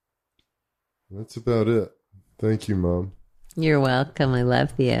 That's about it. Thank you, Mom. You're welcome. I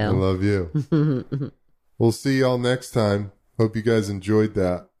love you. I love you. We'll see y'all next time. Hope you guys enjoyed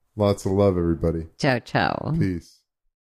that. Lots of love, everybody. Ciao, ciao. Peace.